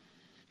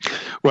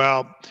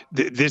 Well,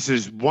 this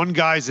is one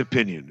guy's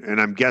opinion,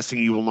 and I'm guessing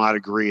you will not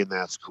agree, and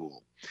that's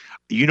cool.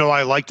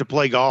 I like to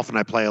play golf, and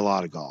I play a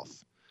lot of golf.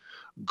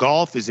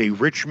 Golf is a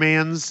rich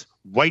man's,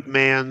 white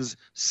man's,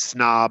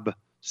 snob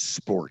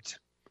sport.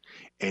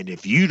 And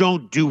if you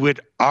don't do it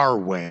our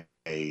way,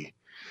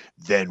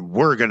 then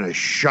we're going to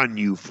shun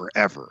you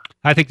forever.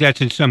 I think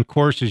that's in some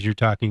courses you're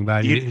talking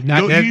about. That's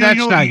not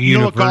universal. You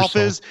know what golf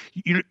is?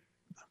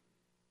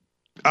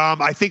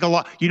 I think a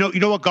lot. You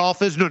know what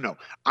golf is? No.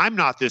 I'm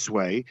not this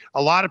way.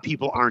 A lot of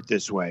people aren't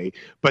this way.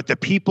 But the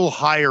people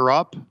higher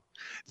up,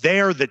 they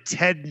are the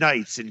Ted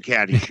Knights in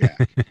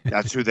Caddyshack.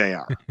 That's who they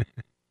are.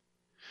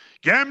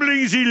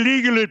 Gambling's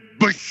illegal at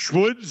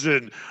Bushwoods,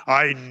 and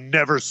I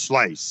never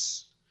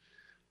slice.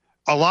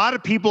 A lot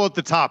of people at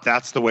the top,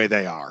 that's the way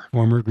they are.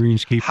 Former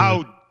greenskeeper.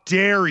 How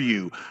dare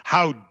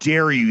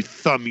you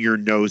thumb your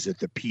nose at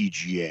the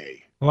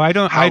PGA? Well, I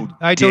don't.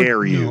 How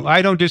dare you?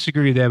 I don't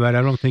disagree with that, but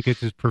I don't think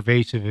it's as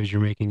pervasive as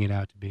you're making it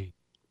out to be.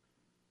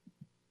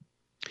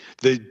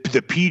 The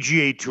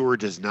PGA Tour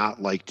does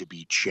not like to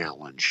be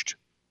challenged.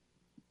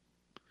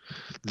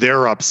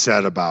 They're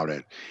upset about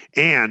it,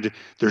 and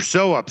they're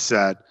so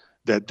upset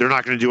that they're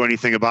not going to do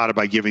anything about it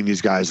by giving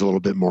these guys a little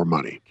bit more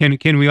money.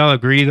 Can we all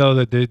agree, though,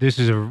 that this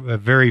is a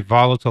very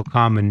volatile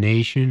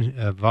combination,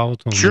 a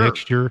volatile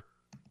mixture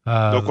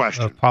no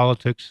question. Of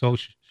politics,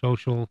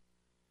 social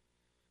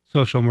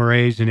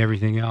mores, and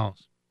everything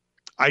else?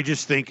 I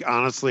just think,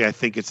 honestly, I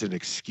think it's an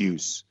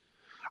excuse.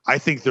 I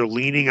think they're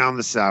leaning on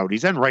the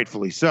Saudis, and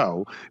rightfully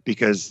so,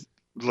 because,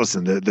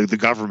 listen, the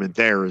government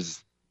there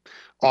is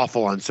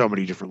awful on so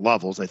many different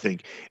levels. I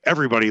think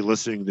everybody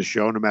listening to the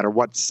show, no matter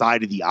what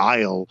side of the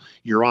aisle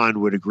you're on,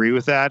 would agree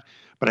with that.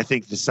 But I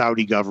think the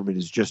Saudi government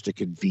is just a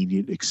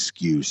convenient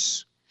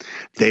excuse.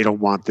 They don't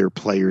want their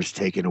players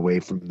taken away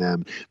from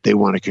them. They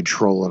want to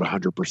control it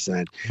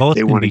 100%. Both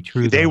can be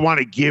true. They want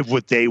to give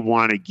what they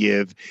want to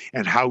give.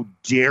 And how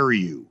dare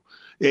you?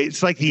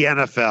 It's like the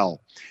NFL.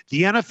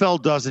 The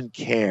NFL doesn't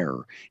care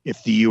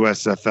if the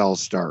USFL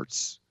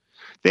starts.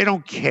 They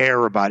don't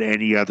care about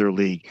any other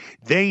league.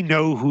 They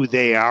know who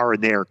they are,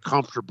 and they are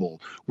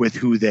comfortable with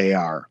who they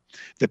are.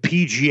 The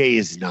PGA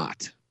is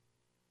not.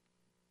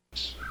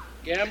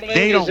 Gambling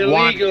is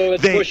illegal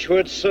at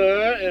Bushwood,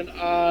 sir, and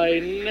I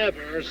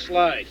never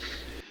slice.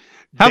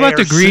 How about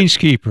the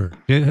greenskeeper?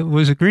 Who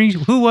was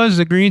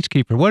the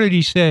greenskeeper? What did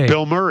he say?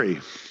 Bill Murray.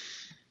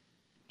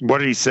 What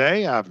did he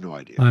say? I have no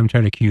idea. I'm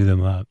trying to cue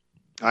them up.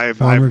 I have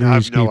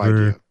no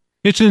idea.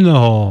 It's in the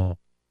hole.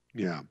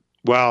 Yeah.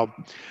 Well,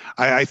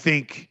 I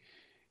think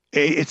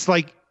it's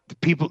like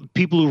people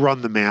who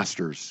run the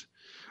Masters.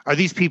 Are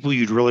these people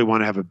you'd really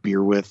want to have a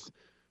beer with?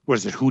 What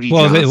is it, Hootie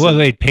Johnson?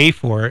 They'd pay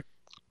for it.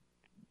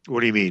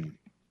 What do you mean?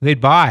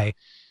 They'd buy.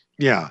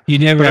 Yeah. You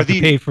never have to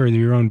pay for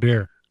your own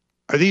beer.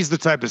 Are these the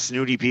type of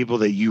snooty people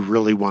that you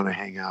really want to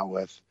hang out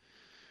with,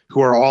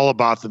 who are all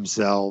about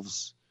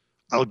themselves?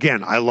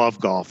 Again, I love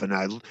golf, and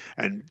I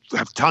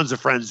have tons of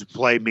friends who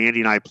play.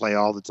 Mandy and I play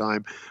all the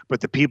time.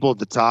 But the people at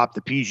the top,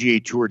 the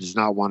PGA Tour does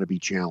not want to be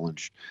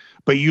challenged.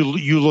 But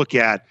you look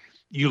at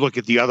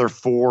the other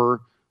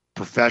 4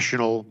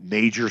 professional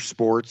major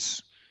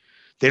sports.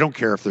 They don't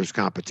care if there's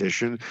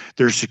competition.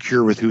 They're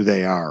secure with who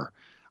they are.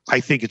 I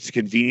think it's a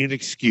convenient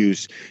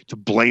excuse to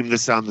blame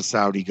this on the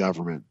Saudi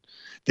government.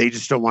 They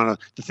just don't want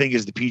to. The thing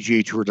is, the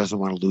PGA Tour doesn't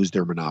want to lose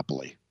their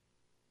monopoly.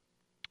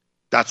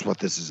 That's what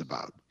this is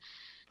about.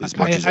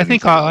 I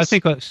think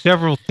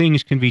several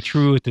things can be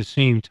true at the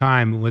same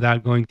time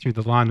without going through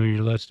the laundry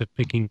list of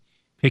picking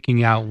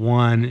out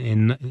one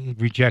and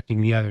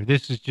rejecting the other.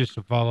 This is just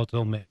a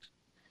volatile mix.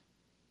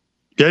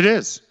 It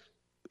is.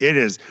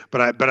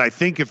 But I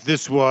think if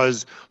this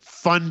was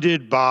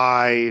funded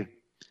by,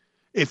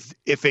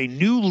 if a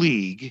new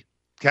league,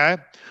 okay,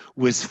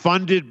 was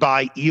funded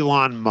by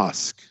Elon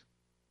Musk,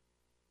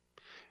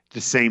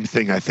 the same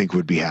thing I think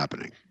would be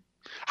happening.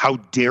 How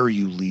dare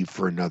you leave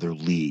for another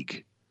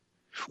league?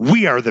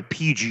 We are the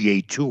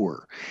PGA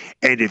Tour.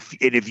 And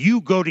if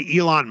you go to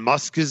Elon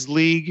Musk's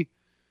league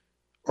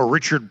or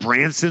Richard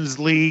Branson's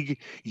league,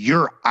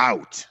 you're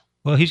out.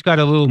 Well, he's got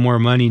a little more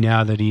money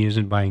now that he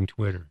isn't buying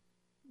Twitter.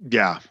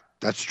 Yeah,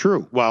 that's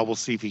true. Well, we'll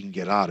see if he can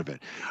get out of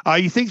it.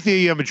 You think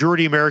the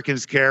majority of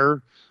Americans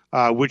care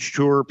which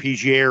tour,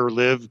 PGA or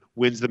LIV,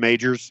 wins the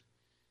majors?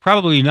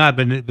 Probably not,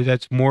 but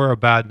that's more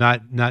about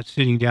not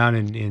sitting down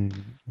and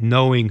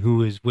knowing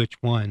who is which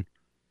one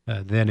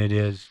than it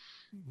is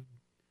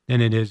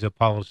a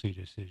policy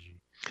decision.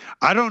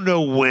 I don't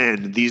know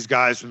when these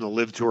guys from the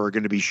LIV Tour are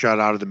going to be shut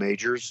out of the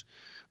majors,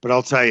 but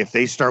I'll tell you, if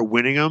they start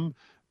winning them,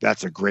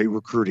 that's a great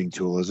recruiting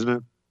tool, isn't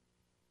it?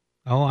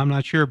 Oh, I'm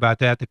not sure about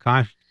that. The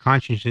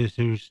conscience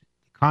issues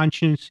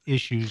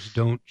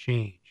don't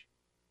change.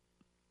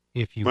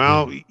 If you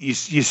you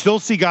still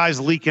see guys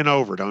leaking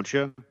over, don't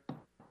you?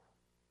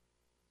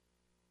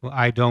 Well,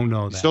 I don't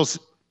know that.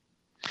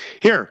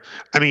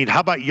 How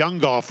about young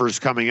golfers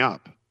coming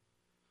up?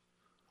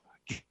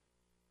 Do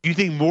you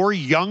think more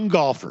young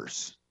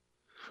golfers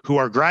who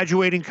are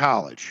graduating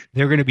college,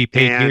 they're going to be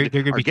paid?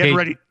 They're going to be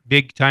paid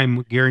big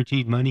time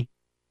guaranteed money.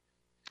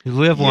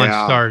 LIV wants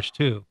stars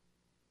too.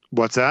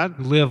 What's that?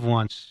 LIV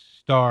wants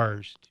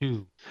stars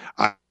too.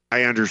 I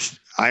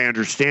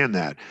understand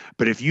that,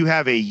 but if you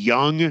have a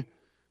young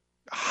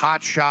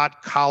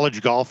hotshot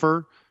college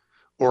golfer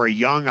or a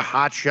young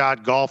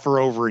hotshot golfer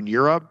over in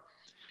Europe,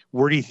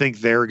 where do you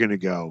think they're going to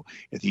go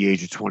at the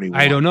age of 21?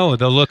 I don't know.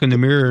 They'll look in the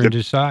mirror and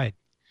decide.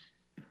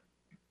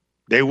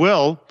 They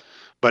will,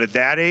 but at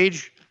that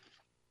age,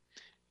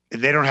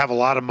 and they don't have a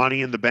lot of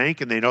money in the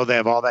bank, and they know they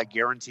have all that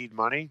guaranteed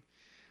money,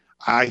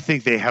 I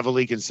think they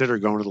heavily consider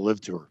going to the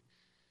LIV Tour.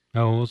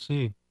 Oh, we'll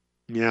see.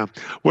 Yeah.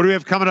 What do we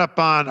have coming up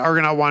on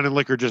Argonaut Wine and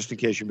Liquor, just in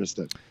case you missed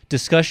it?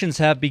 Discussions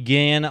have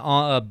begun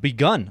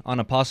on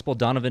a possible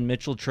Donovan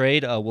Mitchell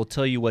trade. We'll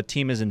tell you what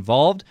team is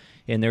involved.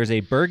 And there's a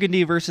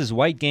Burgundy versus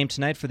White game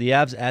tonight for the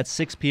Avs at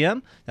 6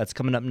 p.m. That's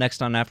coming up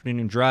next on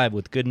Afternoon Drive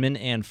with Goodman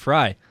and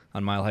Fry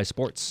on Mile High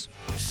Sports.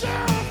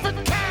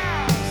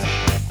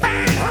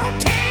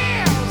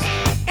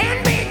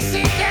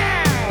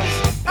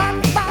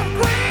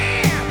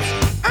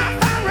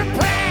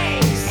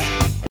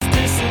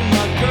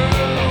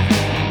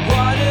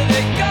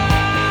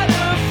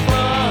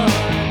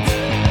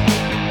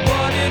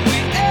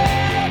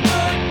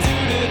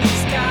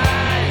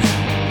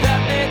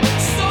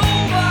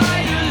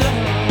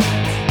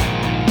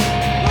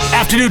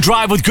 Afternoon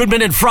Drive with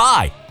Goodman and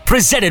Fry,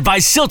 presented by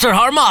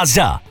Silterhar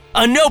Mazda.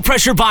 A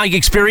no-pressure buying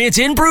experience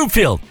in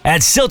Broomfield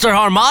at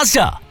Silterhar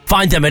Mazda.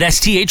 Find them at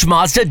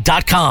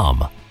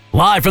sthmazda.com.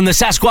 Live from the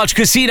Sasquatch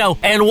Casino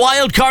and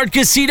Wildcard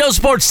Casino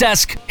Sports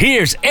Desk,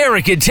 here's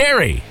Eric and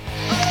Terry.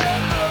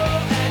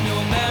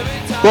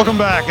 Welcome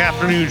back.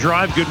 Afternoon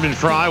Drive, Goodman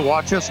Fry.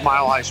 Watch us,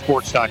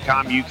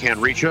 milehighsports.com. You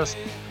can reach us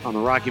on the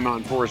Rocky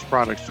Mountain Forest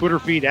Products Twitter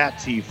feed at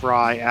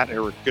TFry, at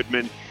Eric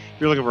Goodman. If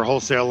you're looking for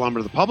wholesale lumber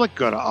to the public,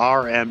 go to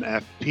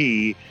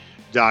rmfp.com.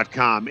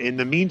 In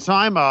the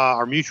meantime,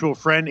 our mutual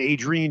friend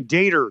Adrian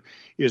Dater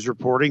is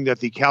reporting that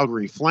the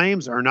Calgary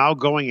Flames are now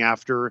going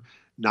after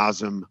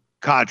Nazem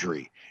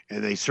Kadri.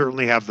 And they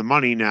certainly have the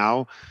money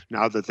now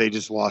that they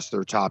just lost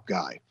their top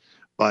guy.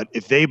 But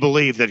if they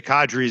believe that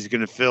Kadri is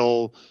going to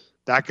fill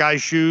that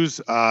guy's shoes,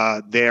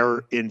 they're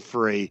in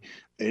for a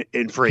big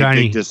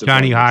disappointment.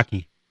 Johnny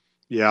Hockey.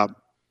 Yeah.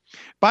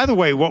 By the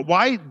way,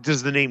 why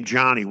does the name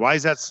Johnny? Why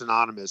is that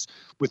synonymous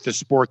with the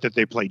sport that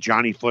they play?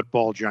 Johnny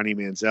football, Johnny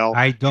Manziel,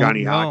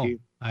 Johnny hockey.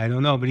 I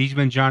don't know, but he's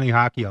been Johnny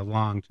Hockey a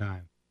long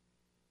time.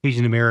 He's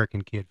an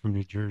American kid from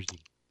New Jersey.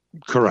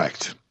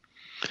 Correct.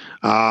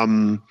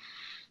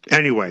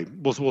 Anyway,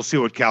 we'll see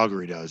what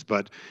Calgary does.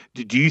 But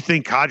do you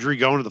think Kadri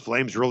going to the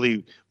Flames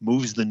really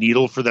moves the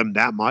needle for them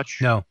that much?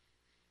 No,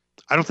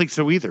 I don't think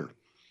so either.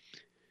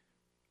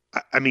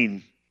 I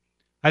mean,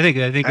 I think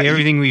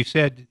everything we've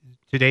said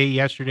today,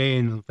 yesterday,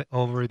 and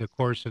over the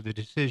course of the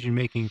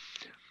decision-making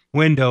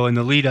window and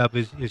the lead-up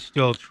is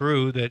still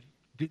true. That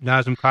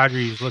Nazem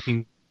Kadri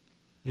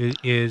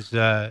is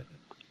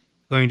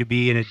going to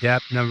be an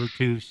adept number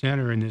 2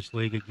 center in this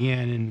league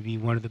again and be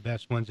one of the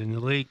best ones in the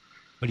league.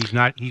 But he's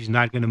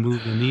not going to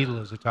move the needle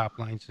as a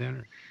top-line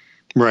center.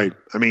 Right.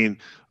 I mean,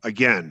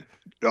 again,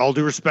 all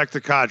due respect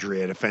to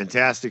Kadri, had a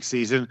fantastic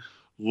season.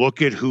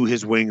 Look at who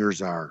his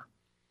wingers are.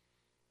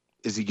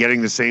 Is he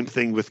getting the same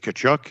thing with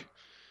Tkachuk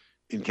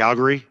in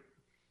Calgary?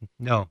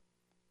 No.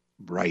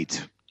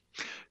 Right.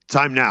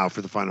 Time now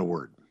for the final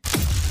word.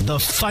 The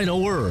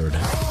final word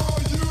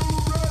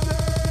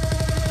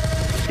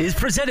is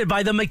presented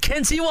by the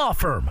McKenzie Law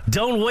Firm.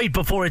 Don't wait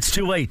before it's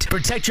too late.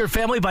 Protect your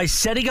family by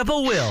setting up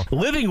a will,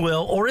 living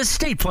will, or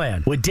estate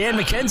plan with Dan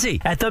McKenzie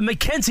at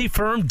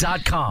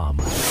themckenziefirm.com.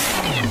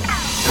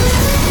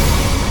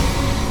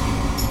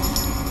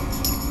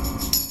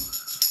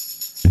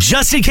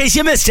 Just in case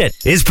you missed it,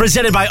 is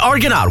presented by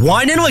Argonaut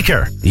Wine and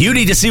Liquor. You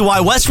need to see why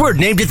Westward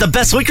named it the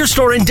best liquor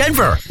store in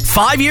Denver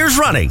 5 years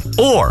running,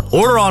 or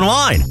order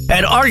online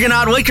at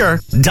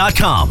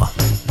argonautliquor.com.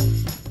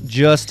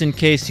 Just in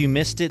case you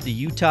missed it, the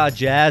Utah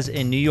Jazz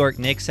and New York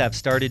Knicks have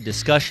started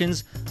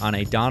discussions on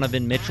a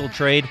Donovan Mitchell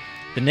trade.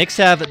 The Knicks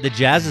have the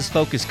Jazz's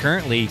focus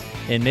currently,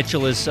 and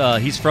Mitchell is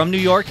he's from New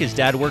York. His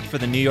dad worked for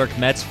the New York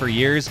Mets for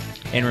years.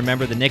 And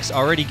remember, the Knicks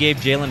already gave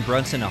Jalen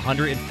Brunson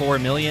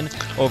 $104 million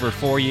over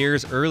 4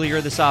 years earlier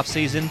this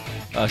offseason.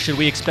 Should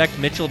we expect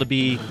Mitchell to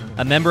be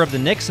a member of the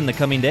Knicks in the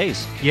coming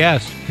days?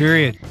 Yes,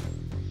 period.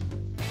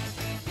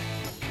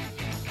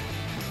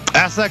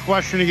 Ask that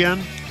question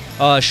again.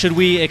 Should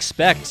we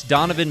expect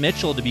Donovan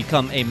Mitchell to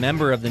become a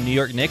member of the New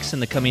York Knicks in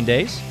the coming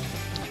days?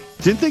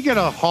 Didn't they get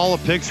a haul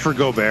of picks for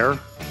Gobert?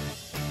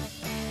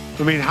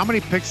 I mean, how many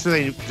picks are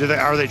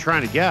they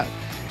trying to get?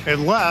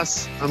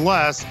 Unless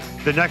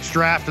the next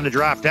draft and the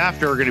draft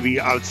after are going to be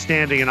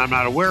outstanding and I'm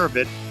not aware of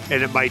it,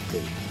 and it might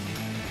be,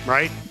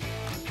 right?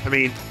 I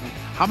mean,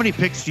 how many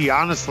picks do you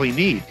honestly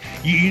need?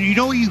 You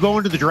know what you go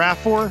into the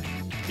draft for?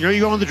 You know what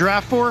you go into the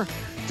draft for?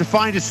 To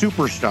find a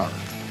superstar.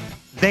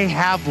 They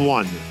have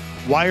one.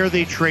 Why are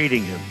they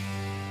trading him?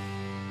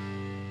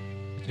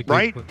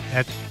 Right?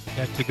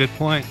 That's a good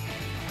point.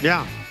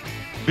 Yeah.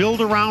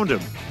 Build around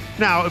him.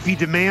 Now, if he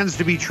demands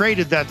to be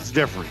traded, that's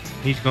different.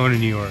 He's going to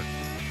New York.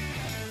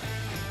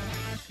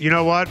 You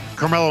know what?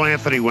 Carmelo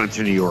Anthony went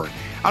to New York.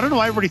 I don't know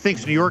why everybody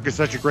thinks New York is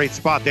such a great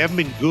spot. They haven't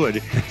been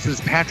good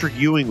since Patrick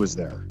Ewing was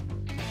there.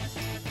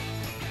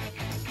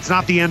 It's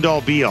not the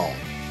end-all, be-all.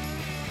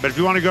 But if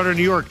you want to go to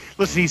New York,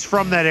 listen, he's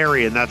from that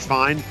area, and that's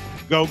fine.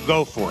 Go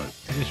for it.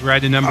 Just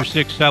ride the number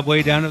 6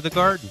 subway down to the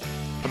Garden.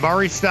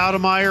 Amari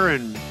Stoudemire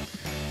and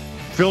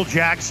Phil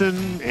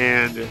Jackson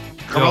and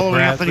Carmelo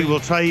Anthony will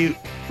tell you.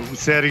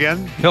 Say it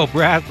again? Bill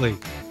Bradley.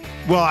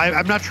 Well,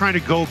 I'm not trying to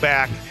go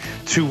back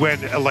to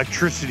when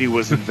electricity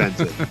was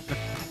invented.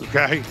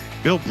 Okay?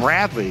 Bill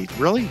Bradley,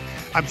 really?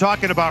 I'm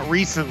talking about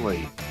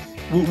recently.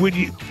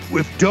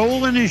 If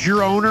Dolan is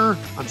your owner,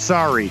 I'm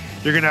sorry,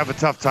 you're going to have a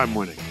tough time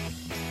winning.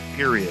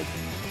 Period.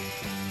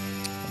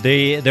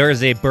 There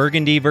is a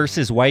Burgundy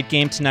versus White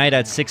game tonight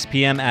at 6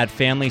 p.m. at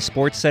Family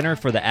Sports Center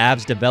for the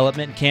Avs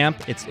development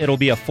camp. It'll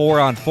be a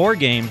 4-on-4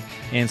 game,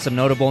 and some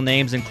notable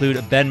names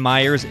include Ben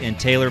Myers and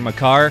Taylor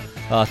McCarr.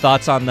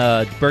 Thoughts on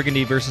the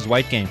Burgundy versus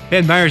White game?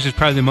 Ben Myers is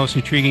probably the most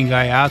intriguing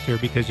guy out there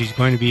because he's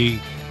going to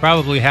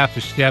probably have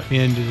to step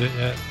into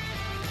the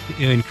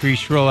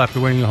increased role after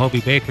winning the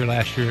Hobie Baker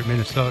last year at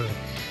Minnesota.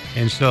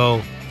 And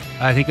so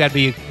I think that'd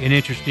be an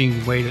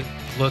interesting way to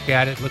look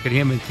at it. Look at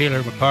him and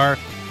Taylor McCarr.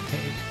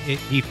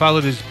 He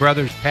followed his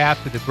brother's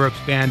path to the Brooks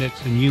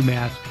Bandits and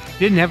UMass.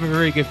 Didn't have a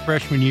very good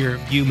freshman year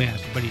at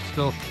UMass, but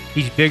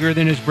he's bigger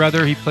than his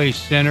brother. He plays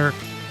center,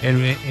 and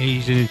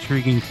he's an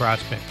intriguing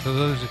prospect.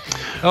 So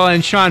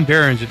and Sean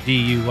Barron's at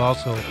DU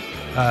also,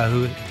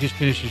 who just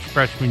finished his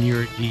freshman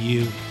year at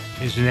DU,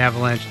 is an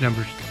Avalanche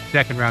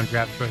second-round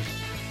draft choice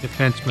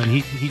defenseman.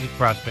 He's a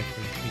prospect for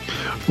the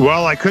future.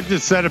 Well, I couldn't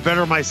have said it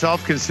better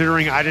myself,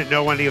 considering I didn't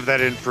know any of that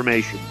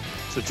information.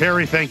 So,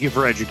 Terry, thank you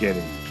for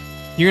educating me.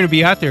 You're going to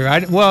be out there.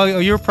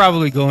 You're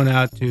probably going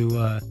out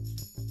to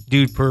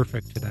Dude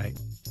Perfect tonight.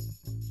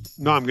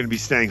 No, I'm going to be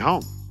staying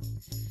home.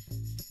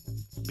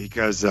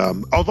 Because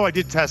although I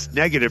did test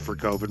negative for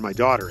COVID, my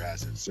daughter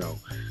hasn't, so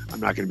I'm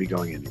not going to be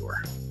going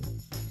anywhere.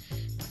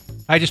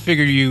 I just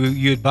figured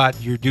you had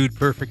bought your Dude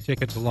Perfect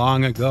tickets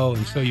long ago,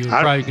 and so you were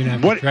probably going to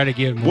have to try to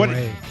give them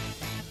away.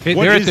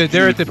 They're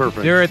at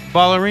the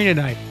Ball Arena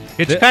night.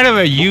 It's kind of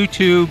a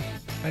YouTube.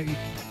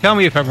 Tell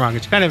me if I'm wrong.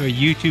 It's kind of a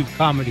YouTube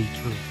comedy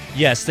troupe.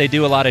 Yes, they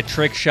do a lot of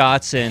trick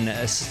shots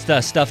and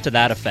stuff to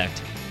that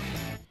effect.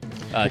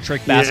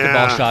 Trick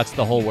basketball shots,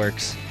 the whole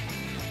works.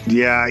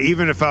 Yeah,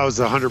 even if I was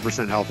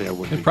 100% healthy, I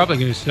wouldn't. They're probably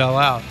going to sell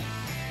out.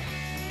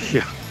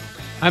 Yeah.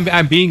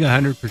 I'm being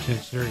 100%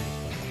 serious.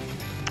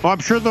 Well, I'm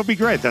sure they'll be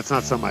great. That's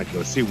not something I'd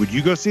go see. Would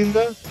you go see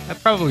them? I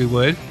probably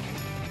would.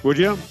 Would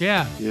you?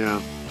 Yeah.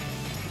 Yeah.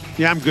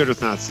 Yeah, I'm good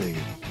with not seeing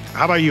it.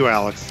 How about you,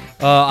 Alex?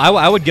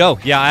 I would go.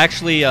 Yeah,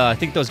 actually, I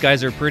think those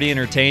guys are pretty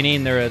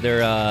entertaining.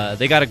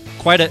 They got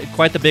quite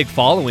the big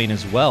following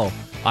as well.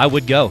 I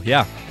would go.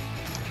 Yeah.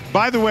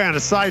 By the way, on a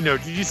side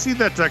note, did you see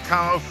that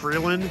Kyle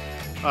Freeland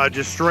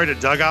destroyed a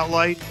dugout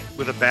light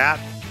with a bat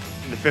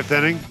in the 5th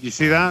inning? Did you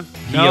see that?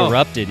 He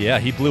erupted. Yeah,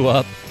 he blew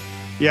up.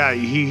 Yeah,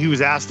 he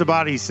was asked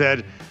about it. He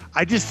said,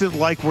 "I just didn't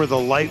like where the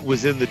light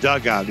was in the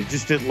dugout. It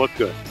just didn't look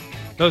good."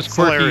 Those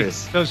quirky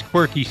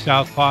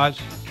southpaws.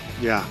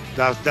 Yeah,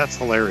 that's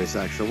hilarious,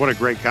 actually. What a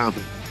great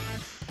comment.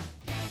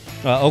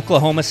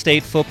 Oklahoma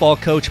State football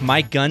coach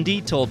Mike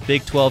Gundy told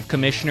Big 12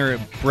 Commissioner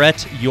Brett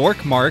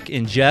Yormark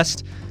in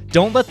jest,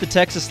 "Don't let the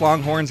Texas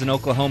Longhorns and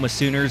Oklahoma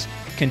Sooners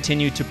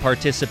continue to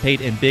participate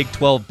in Big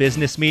 12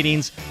 business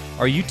meetings.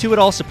 Are you two at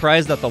all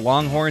surprised that the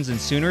Longhorns and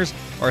Sooners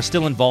are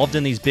still involved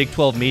in these Big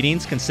 12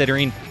 meetings,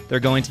 considering they're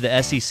going to the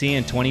SEC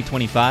in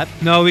 2025?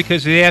 No,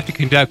 because they have to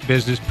conduct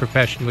business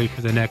professionally for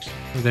the next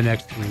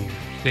 3 years.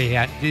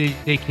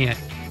 They can't.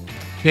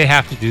 They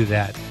have to do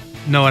that.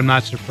 No, I'm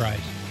not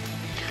surprised.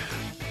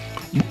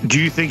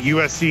 Do you think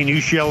USC and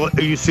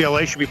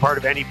UCLA should be part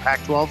of any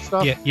Pac-12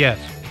 stuff? Yes.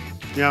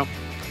 Yeah.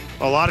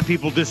 A lot of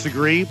people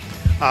disagree.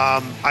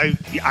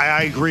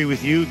 I agree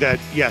with you that,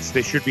 yes,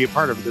 they should be a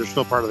part of it. They're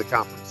still part of the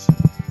conference.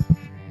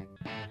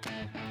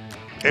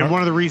 And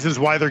one of the reasons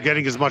why they're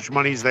getting as much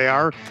money as they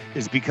are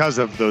is because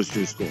of those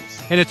two schools.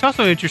 And it's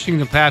also interesting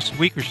the past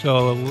week or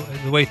so,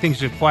 the way things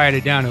have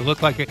quieted down. It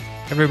looked like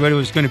everybody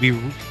was going to be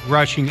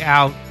rushing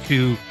out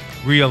to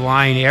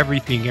realign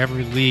everything,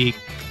 every league,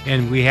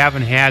 and we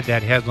haven't had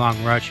that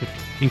headlong rush,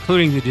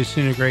 including the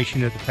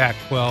disintegration of the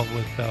Pac-12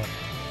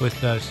 with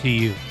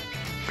CU.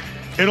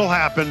 It'll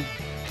happen.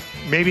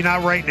 Maybe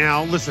not right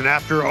now. Listen,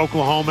 after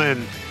Oklahoma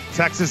and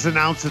Texas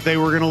announced that they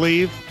were going to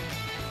leave,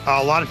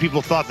 a lot of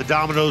people thought the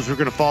dominoes were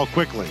going to fall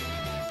quickly.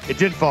 It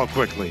did fall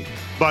quickly.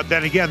 But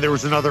then again, there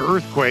was another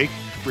earthquake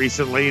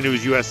recently, and it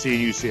was USC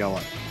and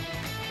UCLA.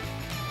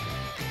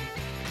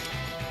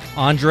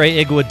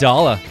 Andre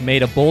Iguodala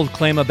made a bold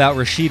claim about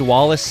Rasheed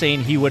Wallace,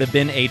 saying he would have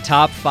been a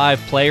top 5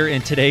 player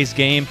in today's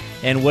game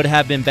and would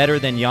have been better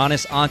than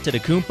Giannis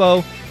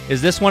Antetokounmpo.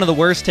 Is this one of the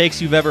worst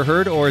takes you've ever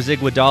heard, or is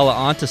Iguodala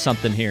onto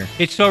something here?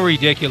 It's so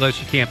ridiculous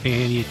you can't pay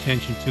any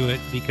attention to it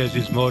because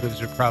his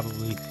motives are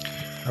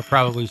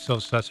probably so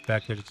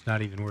suspect that it's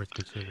not even worth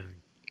considering.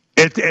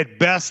 At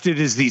best, it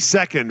is the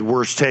second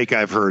worst take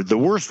I've heard. The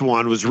worst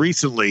one was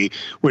recently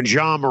when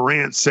John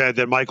Morant said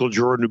that Michael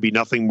Jordan would be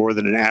nothing more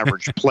than an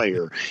average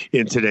player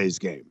in today's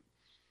game.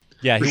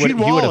 Yeah, he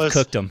would have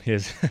cooked him.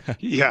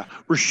 Yeah,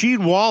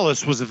 Rasheed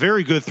Wallace was a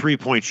very good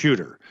three-point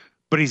shooter,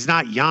 but he's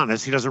not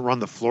Giannis. He doesn't run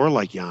the floor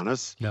like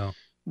Giannis.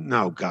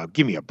 No, God,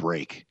 give me a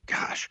break.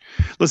 Gosh.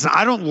 Listen,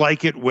 I don't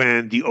like it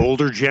when the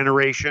older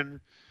generation,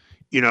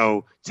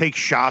 take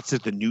shots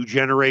at the new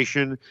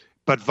generation,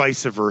 but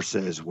vice versa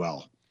as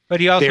well. But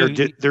he also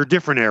they're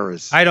different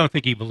eras. I don't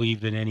think he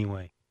believed in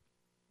anyway.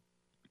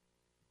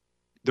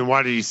 Then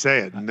why did he say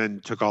it and then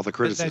took all the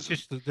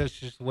criticism? That's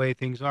just the way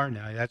things are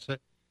now.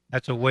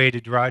 That's a way to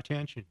draw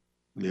attention.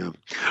 Yeah.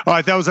 All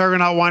right, that was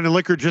Argonaut Wine and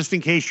Liquor. Just in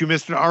case you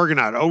missed an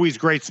Argonaut, always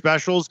great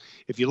specials.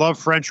 If you love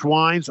French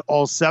wines,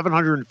 all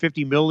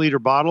 750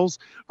 milliliter bottles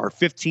are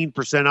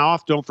 15%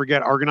 off. Don't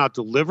forget, Argonaut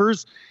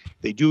delivers.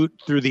 They do it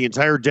through the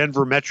entire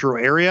Denver metro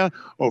area.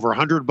 Over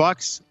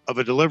 $100 of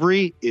a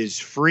delivery is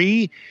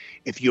free.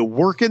 If you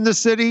work in the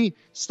city,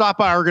 stop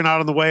by Argonaut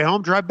on the way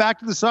home. Drive back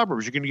to the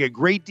suburbs. You're going to get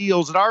great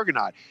deals at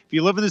Argonaut. If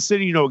you live in the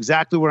city, you know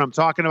exactly what I'm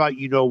talking about.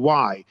 You know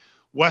why.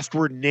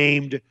 Westward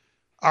named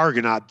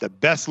Argonaut the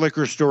best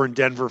liquor store in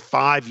Denver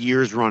 5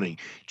 years running.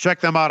 Check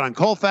them out on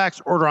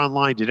Colfax. Order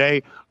online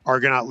today,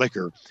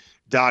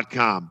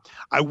 argonautliquor.com.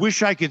 I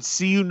wish I could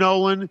see you,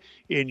 Nolan,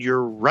 in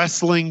your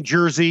wrestling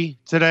jersey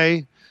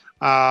today.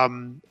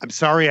 I'm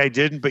sorry I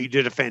didn't, but you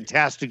did a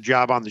fantastic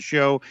job on the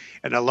show,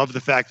 and I love the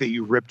fact that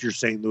you ripped your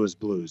St. Louis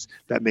Blues.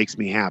 That makes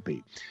me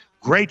happy.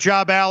 Great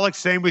job, Alex.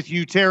 Same with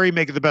you, Terry.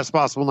 Make it the best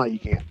possible night you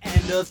can.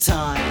 End of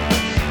time.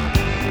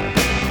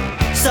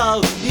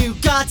 So you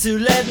got to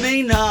let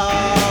me know.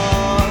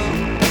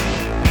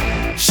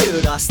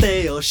 Should I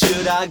stay or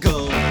should I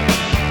go?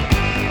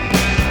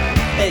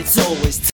 It's always